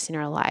changes in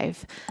our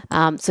life.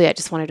 So I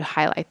just wanted to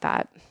highlight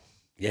that.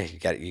 Yeah,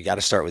 you got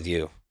to start with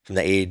you. From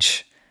the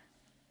age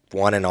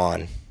 1 and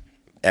on,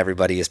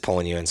 everybody is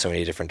pulling you in so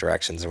many different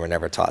directions, and we're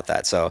never taught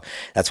that. So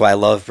that's why I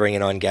love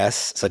bringing on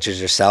guests such as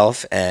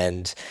yourself.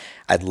 And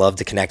I'd love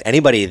to connect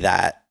anybody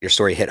that your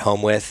story hit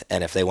home with.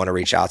 And if they want to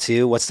reach out to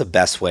you, what's the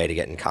best way to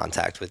get in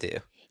contact with you?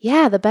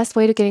 Yeah, the best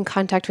way to get in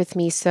contact with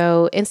me.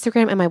 So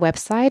Instagram and my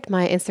website.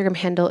 My Instagram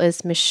handle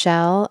is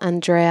Michelle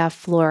Andrea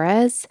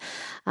Flores.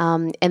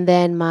 And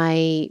then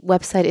my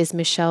website is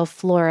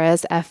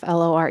michelleflores,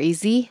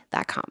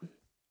 FLOREZ.com.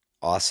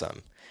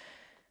 Awesome.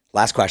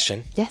 Last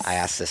question. Yes. I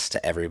ask this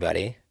to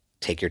everybody.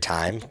 Take your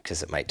time,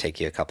 because it might take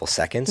you a couple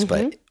seconds.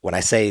 But when I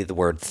say the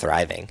word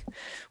thriving,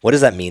 what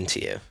does that mean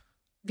to you?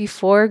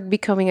 Before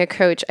becoming a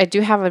coach, I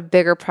do have a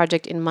bigger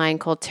project in mind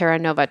called Terra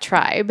Nova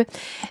Tribe.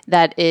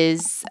 That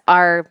is,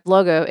 our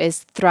logo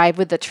is Thrive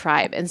with the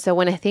Tribe. And so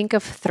when I think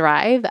of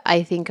thrive,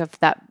 I think of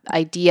that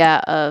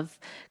idea of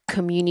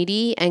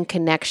community and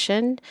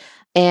connection.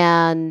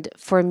 And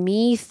for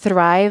me,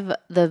 thrive,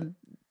 the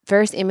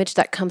first image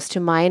that comes to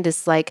mind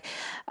is like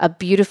a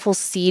beautiful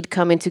seed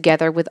coming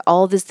together with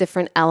all these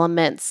different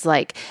elements,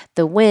 like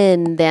the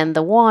wind and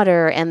the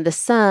water and the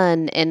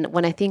sun. And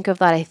when I think of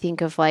that, I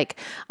think of like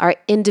our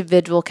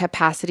individual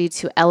capacity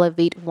to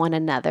elevate one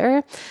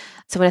another.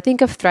 So when I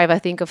think of thrive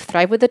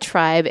with a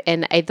tribe,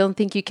 and I don't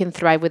think you can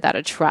thrive without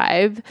a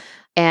tribe.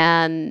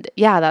 And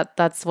yeah,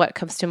 that's what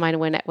comes to mind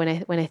when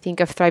I think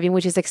of thriving,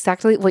 which is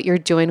exactly what you're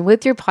doing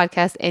with your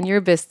podcast and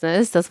your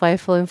business. That's why I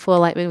feel in full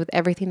alignment with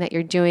everything that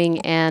you're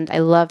doing. And I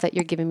love that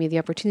you're giving me the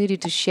opportunity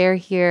to share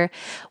here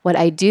what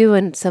I do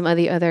and some of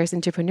the other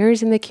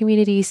entrepreneurs in the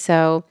community.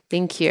 So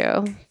thank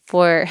you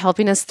for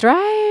helping us thrive.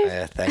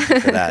 Yeah, thank you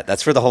for that.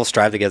 That's where the whole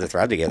Strive Together,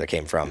 Thrive Together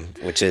came from,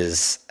 which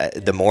is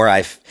the more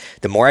I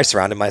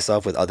surrounded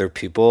myself with other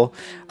people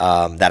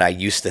that I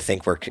used to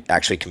think were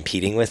actually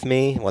competing with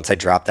me. Once I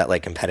dropped that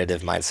like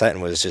competitive mindset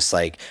and was just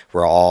like,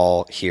 we're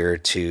all here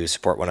to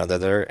support one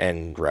another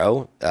and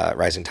grow.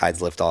 Rising tides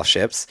lift all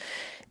ships.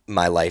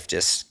 my life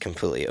just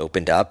completely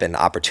opened up and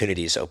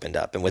opportunities opened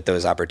up. And with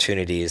those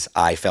opportunities,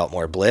 I felt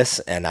more bliss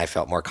and I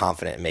felt more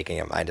confident in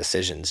making my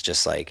decisions.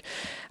 Just like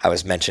I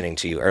was mentioning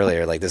to you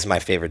earlier, like this is my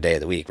favorite day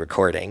of the week,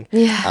 recording.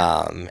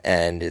 Yeah.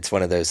 And it's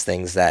one of those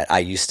things that I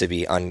used to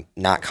be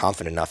not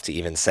confident enough to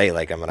even say,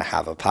 like, I'm going to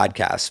have a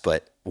podcast.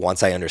 But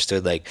once I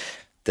understood like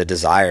the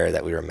desire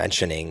that we were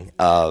mentioning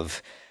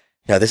of,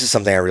 no, this is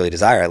something I really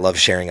desire. I love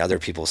sharing other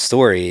people's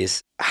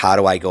stories. How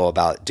do I go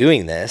about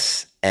doing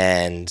this?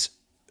 And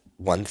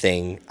one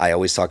thing I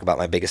always talk about,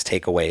 my biggest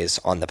takeaways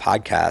on the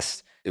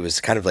podcast, it was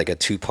kind of like a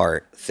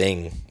 2-part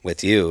thing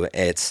with you.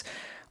 It's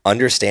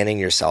understanding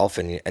yourself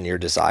and your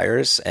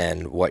desires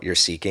and what you're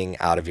seeking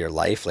out of your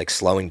life, like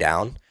slowing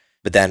down.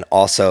 But then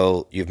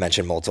also you've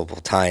mentioned multiple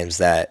times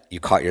that you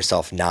caught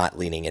yourself not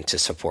leaning into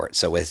support.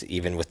 So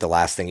even with the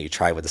last thing you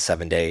tried with the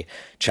 7-day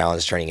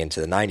challenge turning into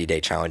the 90-day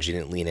challenge, you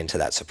didn't lean into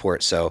that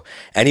support. So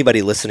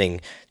anybody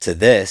listening to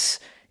this,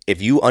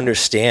 if you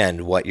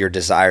understand what your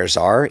desires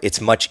are,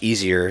 it's much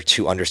easier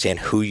to understand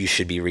who you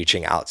should be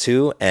reaching out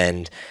to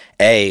and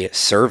A,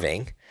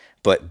 serving,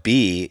 but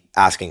B,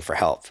 asking for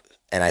help.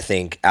 And I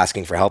think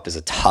asking for help is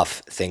a tough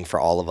thing for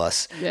all of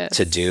us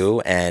to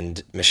do.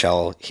 And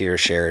Michelle here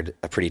shared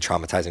a pretty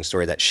traumatizing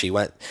story that she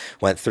went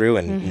through.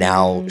 And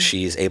now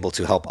she's able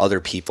to help other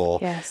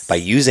people by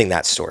using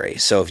that story.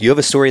 So if you have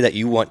a story that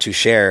you want to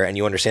share and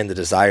you understand the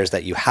desires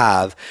that you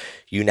have,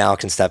 you now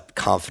can step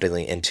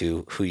confidently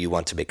into who you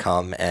want to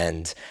become.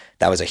 And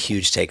that was a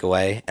huge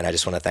takeaway. And I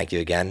just want to thank you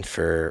again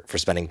for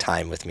spending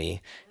time with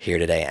me here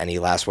today. Any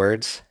last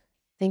words?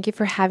 Thank you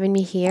for having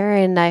me here.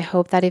 And I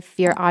hope that if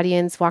your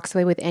audience walks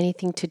away with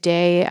anything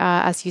today,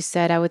 as you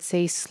said, I would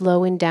say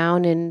slowing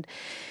down and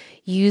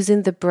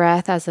using the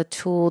breath as a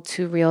tool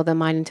to reel the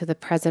mind into the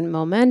present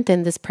moment.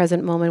 In this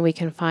present moment, we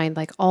can find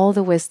like all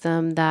the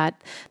wisdom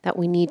that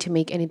we need to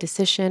make any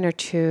decision or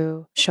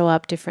to show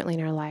up differently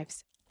in our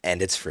lives.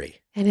 And it's free.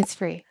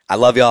 I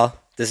love y'all.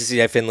 This is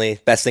CJ Finley.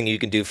 Best thing you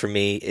can do for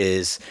me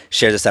is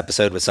share this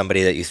episode with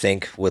somebody that you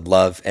think would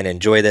love and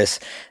enjoy this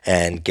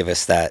and give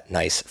us that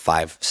nice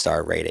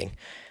 5-star rating.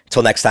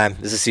 Until next time,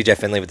 this is CJ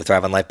Finley with the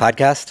Thrive on Life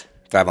podcast.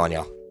 Thrive on,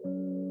 y'all.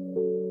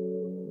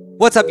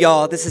 What's up,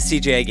 y'all? This is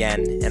CJ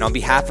again. And on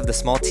behalf of the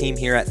small team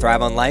here at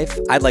Thrive on Life,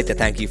 I'd like to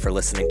thank you for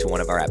listening to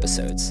one of our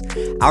episodes.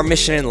 Our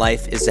mission in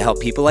life is to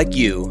help people like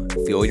you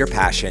fuel your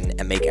passion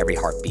and make every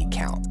heartbeat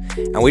count.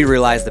 And we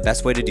realize the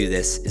best way to do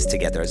this is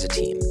together as a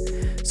team.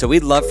 So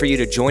we'd love for you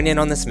to join in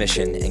on this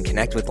mission and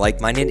connect with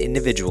like-minded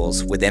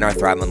individuals within our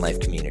Thrive on Life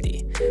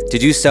community. To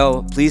do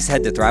so, please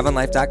head to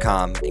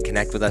thriveonlife.com and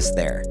connect with us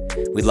there.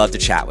 We'd love to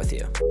chat with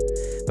you.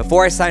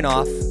 Before I sign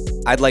off,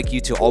 I'd like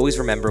you to always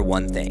remember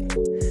one thing.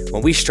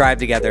 When we strive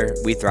together,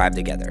 we thrive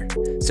together.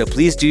 So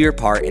please do your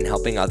part in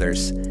helping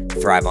others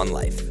thrive on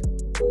life.